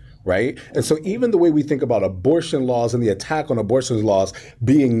stuff. Right? And so even the way we think about abortion laws and the attack on abortion laws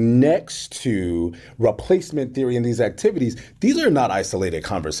being next to replacement theory and these activities, these are not isolated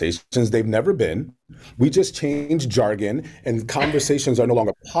conversations. They've never been. We just changed jargon, and conversations are no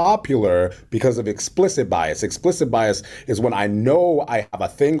longer popular because of explicit bias. Explicit bias is when I know I have a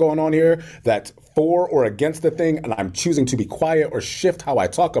thing going on here that's for or against the thing, and I'm choosing to be quiet or shift how I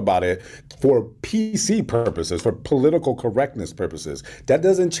talk about it for PC purposes, for political correctness purposes. That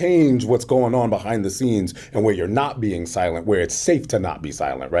doesn't change what's going on behind the scenes and where you're not being silent, where it's safe to not be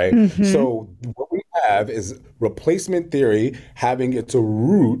silent, right? Mm-hmm. So what we have is replacement theory having its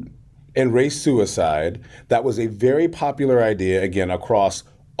root in race suicide. That was a very popular idea, again, across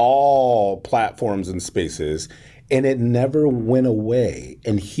all platforms and spaces, and it never went away.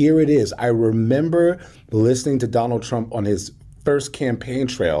 And here it is. I remember listening to Donald Trump on his first campaign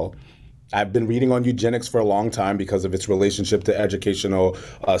trail. I've been reading on eugenics for a long time because of its relationship to educational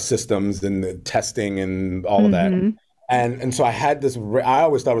systems and the testing and all of that. And so I had this, I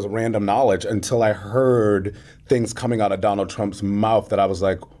always thought it was random knowledge until I heard things coming out of Donald Trump's mouth that I was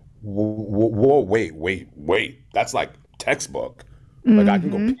like, whoa, wait, that's like textbook. Like I can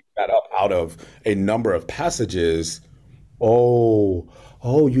go pick that up out of a number of passages. Oh,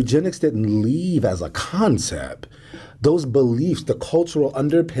 eugenics didn't leave as a concept. Those beliefs, the cultural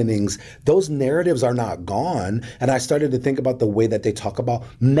underpinnings, those narratives are not gone. And I started to think about the way that they talk about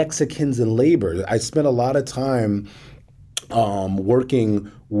Mexicans in labor. I spent a lot of time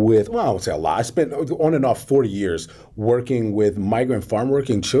working with, well, I would say a lot. I spent on and off 40 years working with migrant farm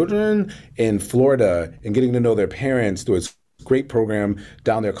working children in Florida and getting to know their parents through a great program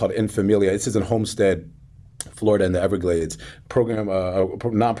down there called In Familia. This is in Homestead, Florida, in the Everglades. Program, a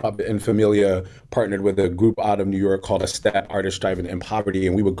nonprofit, In Familia, partnered with a group out of New York called Estat, Artists Striving in Poverty,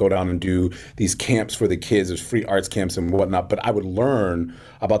 and we would go down and do these camps for the kids. There's free arts camps and whatnot, but I would learn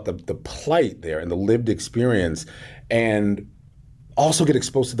about the plight there and the lived experience, and also get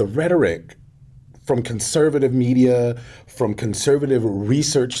exposed to the rhetoric from conservative media, from conservative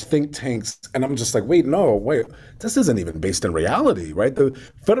research think tanks. And I'm just like, wait, this isn't even based in reality, right? The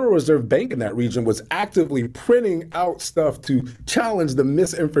Federal Reserve Bank in that region was actively printing out stuff to challenge the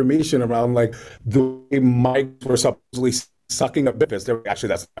misinformation around like the way migrants were supposedly sucking up benefits. Actually,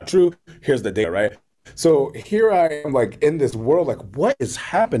 that's not true. Here's the data, right? So here I am like in this world, like what is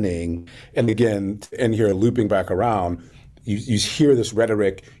happening? And again, in here looping back around, you hear this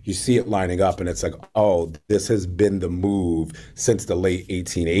rhetoric, you see it lining up, and it's like, oh, this has been the move since the late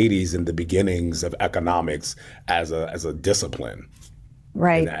 1880s and the beginnings of economics as a discipline,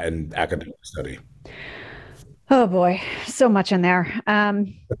 Right. in academic study. Oh boy, so much in there.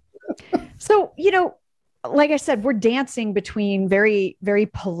 So, like I said, we're dancing between very, very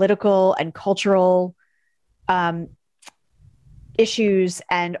political and cultural issues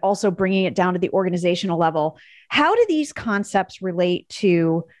and also bringing it down to the organizational level. How do these concepts relate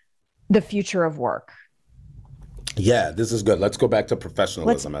to the future of work? Yeah, this is good. Let's go back to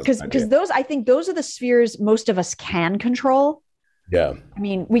professionalism. Because I think those are the spheres most of us can control. Yeah. I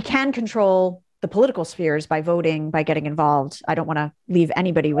mean, we can control the political spheres by voting, by getting involved. I don't want to leave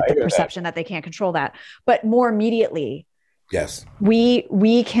anybody with the perception that they can't control that. But more immediately, yes, we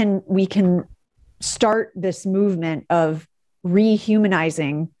can start this movement of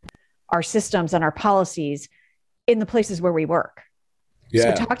rehumanizing our systems and our policies in the places where we work.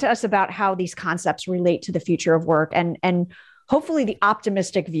 Yeah. So talk to us about how these concepts relate to the future of work and hopefully the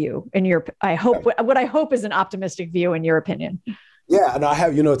optimistic view what I hope is an optimistic view in your opinion. Yeah, and I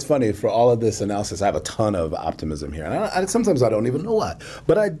have, it's funny, for all of this analysis, I have a ton of optimism here. And sometimes I don't even know why,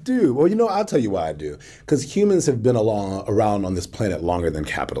 but I do. Well, I'll tell you why I do. Because humans have been around on this planet longer than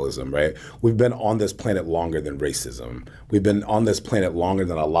capitalism, right? We've been on this planet longer than racism. We've been on this planet longer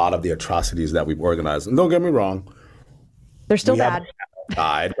than a lot of the atrocities that we've organized. And don't get me wrong, they're still bad.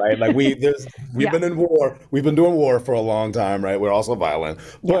 Died, right? Like we've been in war. We've been doing war for a long time, right? We're also violent,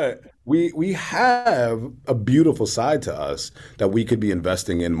 but we have a beautiful side to us that we could be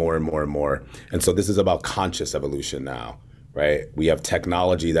investing in more and more and more. And so this is about conscious evolution now, right? We have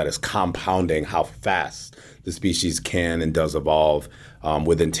technology that is compounding how fast the species can and does evolve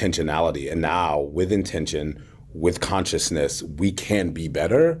with intentionality. And now with intention, with consciousness, we can be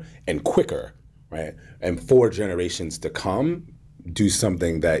better and quicker, right? And for generations to come, do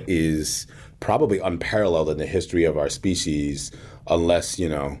something that is probably unparalleled in the history of our species, unless,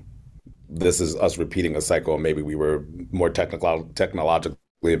 this is us repeating a cycle. Maybe we were more technologically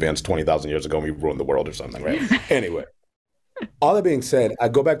advanced 20,000 years ago and we ruined the world or something, right? Anyway, all that being said, I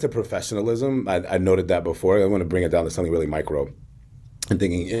go back to professionalism. I noted that before. I want to bring it down to something really micro and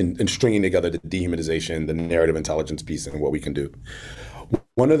thinking and stringing together the dehumanization, the narrative intelligence piece, and what we can do.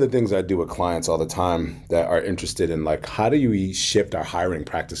 One of the things I do with clients all the time that are interested in, like, how do we shift our hiring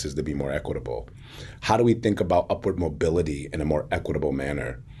practices to be more equitable? How do we think about upward mobility in a more equitable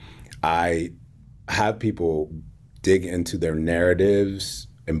manner? I have people dig into their narratives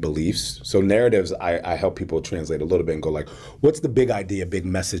and beliefs. So narratives, I help people translate a little bit and go like, what's the big idea, big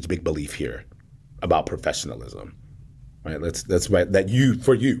message, big belief here about professionalism? Right? Let's write that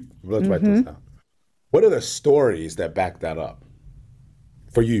for you. Let's write this down. What are the stories that back that up?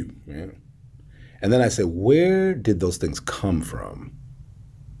 For you, right? And then I say, where did those things come from?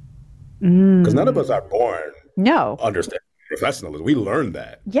 Because none of us are born understanding professionalism. We learned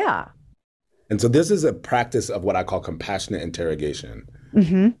that. Yeah. And so this is a practice of what I call compassionate interrogation.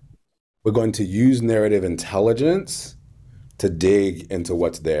 Mm-hmm. We're going to use narrative intelligence to dig into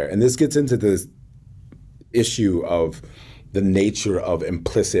what's there. And this gets into this issue of the nature of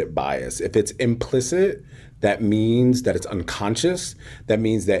implicit bias. If it's implicit, that means that it's unconscious. That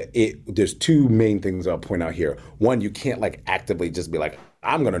means that there's two main things I'll point out here. One, you can't actively just be like,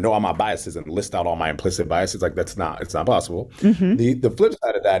 I'm going to know all my biases and list out all my implicit biases. Like it's not possible. Mm-hmm. The flip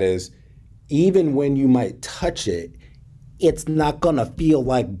side of that is, even when you might touch it, it's not going to feel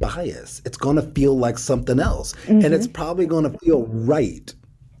like bias. It's going to feel like something else. Mm-hmm. And it's probably going to feel right.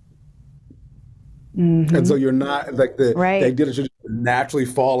 Mm-hmm. And so you're not the idea that you naturally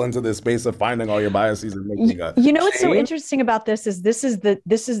fall into this space of finding all your biases and making what's so interesting about this is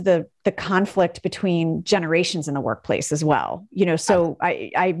the conflict between generations in the workplace as well. So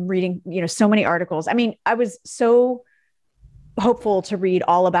I'm reading so many articles. I mean, I was so hopeful to read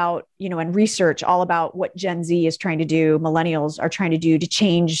all about and research all about what Gen Z is trying to do, millennials are trying to do to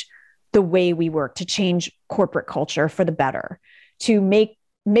change the way we work, to change corporate culture for the better, to make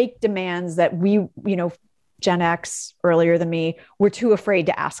demands that we, Gen X earlier than me, were too afraid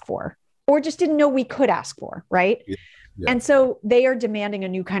to ask for, or just didn't know we could ask for, right? Yeah. And so they are demanding a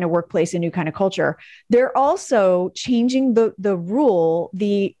new kind of workplace, a new kind of culture. They're also changing the rule,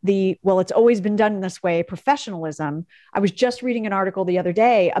 well, it's always been done this way, professionalism. I was just reading an article the other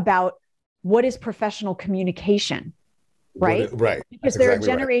day about what is professional communication. Right. Because they're a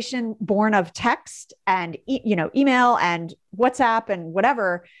generation born of text and, email and WhatsApp and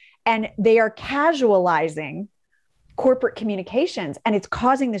whatever. And they are casualizing corporate communications, and it's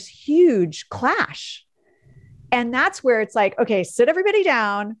causing this huge clash. And that's where it's like, okay, sit everybody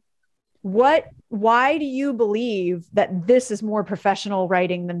down. why do you believe that this is more professional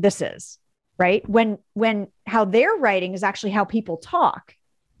writing than this is? Right? When how they're writing is actually how people talk.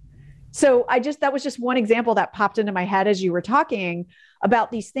 So that was just one example that popped into my head as you were talking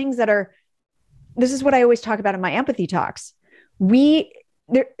about these things this is what I always talk about in my empathy talks.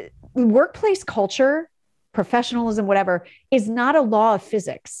 Workplace culture, professionalism, whatever, is not a law of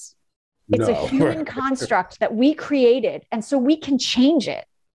physics. It's a human construct that we created. And so we can change it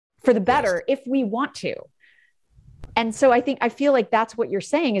for the better if we want to. And so I feel like that's what you're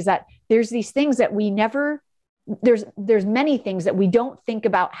saying, is that there's these things that there's many things that we don't think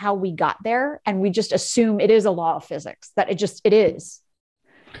about how we got there. And we just assume it is a law of physics, that it is.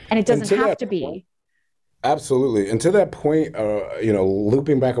 And it doesn't have to be. Absolutely. And to that point,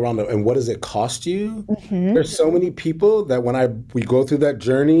 looping back around and what does it cost you? Mm-hmm. There's so many people that we go through that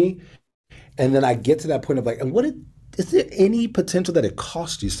journey, and then I get to that point of like, and is there any potential that it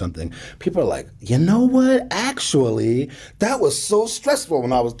cost you something? People are like, you know what? Actually, that was so stressful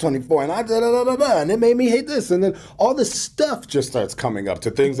when I was 24 and and it made me hate this. And then all this stuff just starts coming up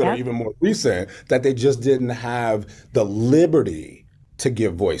to things that are even more recent that they just didn't have the liberty to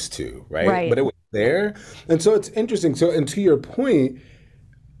give voice to, right? But it was there. And so it's interesting. So, and to your point,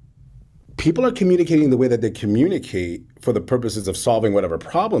 people are communicating the way that they communicate for the purposes of solving whatever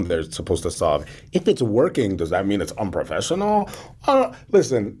problem they're supposed to solve. If it's working, does that mean it's unprofessional?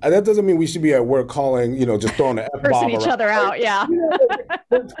 Listen, that doesn't mean we should be at work calling, just throwing an F-bomb cursing each other out, yeah.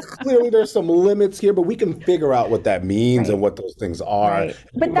 Clearly there's some limits here, but we can figure out what that means and what those things are. Right.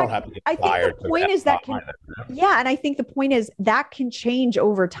 But don't have to get fired. The point is and I think the point is that can change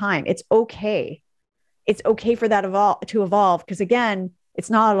over time. It's okay. It's okay for that to evolve, because again, it's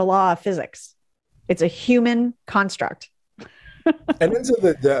not a law of physics. It's a human construct. And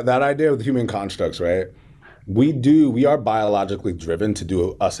into that idea of the human constructs, right? We are biologically driven to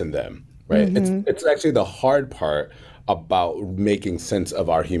do us and them, right? Mm-hmm. It's actually the hard part about making sense of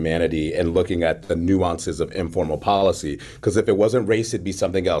our humanity and looking at the nuances of informal policy. Because if it wasn't race, it'd be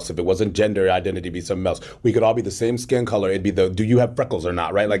something else. If it wasn't gender identity, it'd be something else. We could all be the same skin color. It'd be do you have freckles or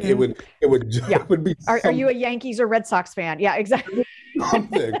not, right? Like it would be. Are you a Yankees or Red Sox fan? Yeah, exactly.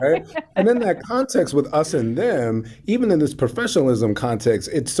 Something, right? And in that context with us and them, even in this professionalism context,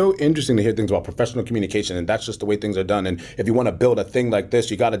 it's so interesting to hear things about professional communication, and that's just the way things are done. And if you want to build a thing like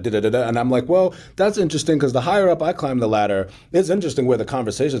this, you got to da-da-da-da. And I'm like, well, that's interesting, because the higher up I climb the ladder, it's interesting where the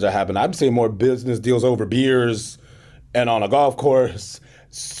conversations are happening. I'm seeing more business deals over beers and on a golf course.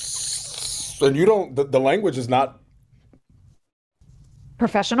 And the language is not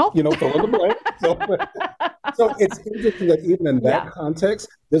professional, fill in the blank. So it's interesting that even in that context,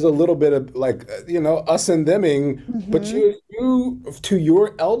 there's a little bit of like, us and theming, but you to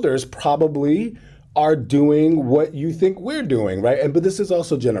your elders probably are doing what you think we're doing, right? But this is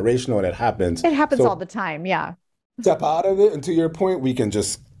also generational, and it happens. It happens all the time, yeah. Step out of it, and to your point, we can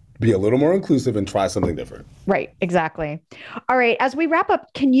just be a little more inclusive and try something different. Right, exactly. All right, as we wrap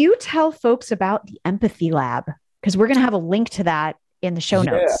up, can you tell folks about the Empathy Lab? Because we're going to have a link to that in the show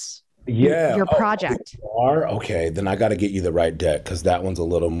notes. Yeah. Your project. Okay, then I got to get you the right deck, because that one's a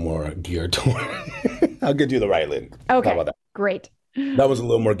little more geared toward. I'll get you the right link. Okay. How about that? Great. That was a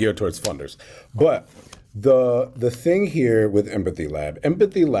little more geared towards funders. But the thing here with Empathy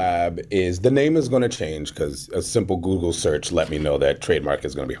Lab is, the name is going to change, because a simple Google search let me know that trademark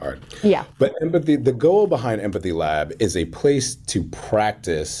is going to be hard. Yeah. But the goal behind Empathy Lab is a place to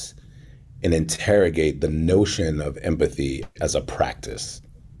practice and interrogate the notion of empathy as a practice.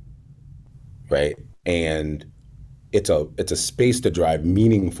 Right. And it's a space to drive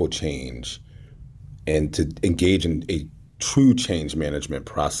meaningful change and to engage in a true change management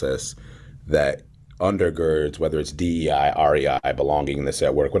process that undergirds, whether it's DEI, REI, belongingness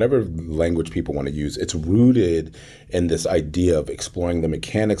at work, whatever language people want to use. It's rooted in this idea of exploring the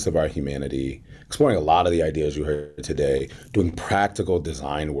mechanics of our humanity, exploring a lot of the ideas you heard today, doing practical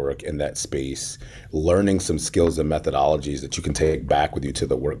design work in that space, learning some skills and methodologies that you can take back with you to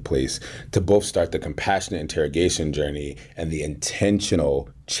the workplace to both start the compassionate interrogation journey and the intentional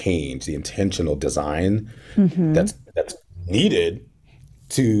change, the intentional design that's needed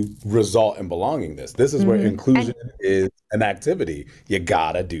to result in belongingness. This is where inclusion is an activity. You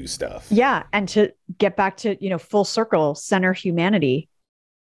gotta do stuff. Yeah, and to get back to, full circle, center humanity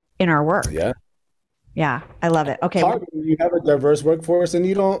in our work. Yeah, I love it. Okay. You have a diverse workforce, and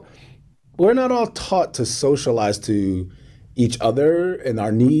we're not all taught to socialize to each other and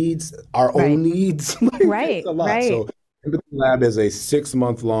our needs, our own needs. Right. A lot. Right. So Empathy Lab is a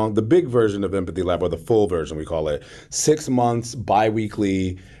 6-month long, the big version of Empathy Lab, or the full version, we call it, 6 months,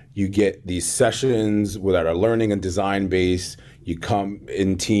 bi-weekly. You get these sessions that are learning and design based. You come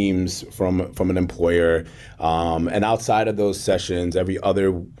in teams from an employer. And outside of those sessions, every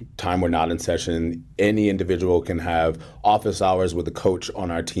other time we're not in session, any individual can have office hours with a coach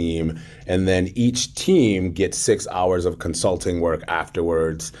on our team. And then each team gets 6 hours of consulting work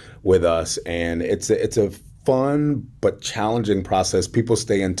afterwards with us. And it's a fun but challenging process. People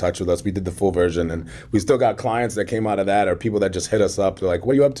stay in touch with us. We did the full version, and we still got clients that came out of that, or people that just hit us up. They're like,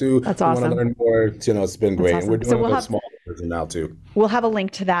 "What are you up to? That's awesome. Want to learn more?" It's been great. Awesome. And we're doing a small version now too. We'll have a link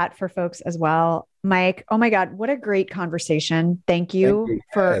to that for folks as well. Mike, oh my God, what a great conversation. Thank you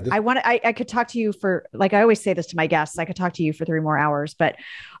for, I could talk to you for, like I always say this to my guests, I could talk to you for 3 more hours, but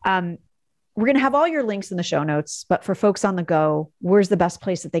we're going to have all your links in the show notes. But for folks on the go, where's the best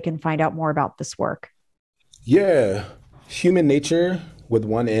place that they can find out more about this work? Yeah. Human Nature with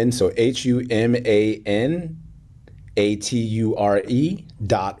one N. So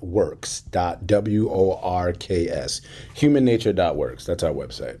HUMANATURE.works. WORKS. Humannature.works. That's our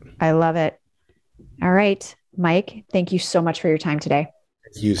website. I love it. All right, Mike, thank you so much for your time today.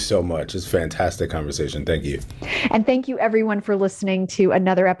 Thank you so much. It's a fantastic conversation. Thank you. And thank you everyone for listening to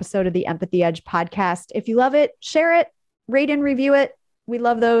another episode of the Empathy Edge podcast. If you love it, share it, rate and review it. We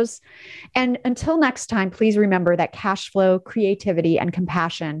love those. And until next time, please remember that cash flow, creativity, and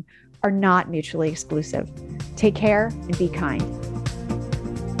compassion are not mutually exclusive. Take care and be kind.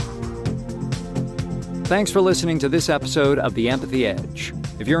 Thanks for listening to this episode of The Empathy Edge.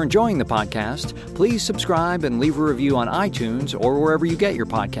 If you're enjoying the podcast, please subscribe and leave a review on iTunes or wherever you get your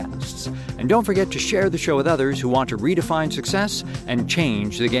podcasts. And don't forget to share the show with others who want to redefine success and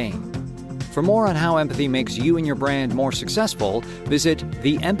change the game. For more on how empathy makes you and your brand more successful, visit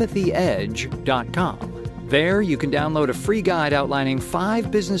theempathyedge.com. There, you can download a free guide outlining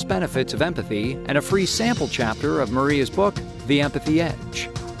 5 business benefits of empathy and a free sample chapter of Maria's book, The Empathy Edge.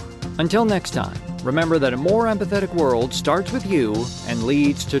 Until next time, remember that a more empathetic world starts with you and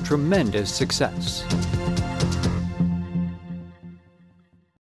leads to tremendous success.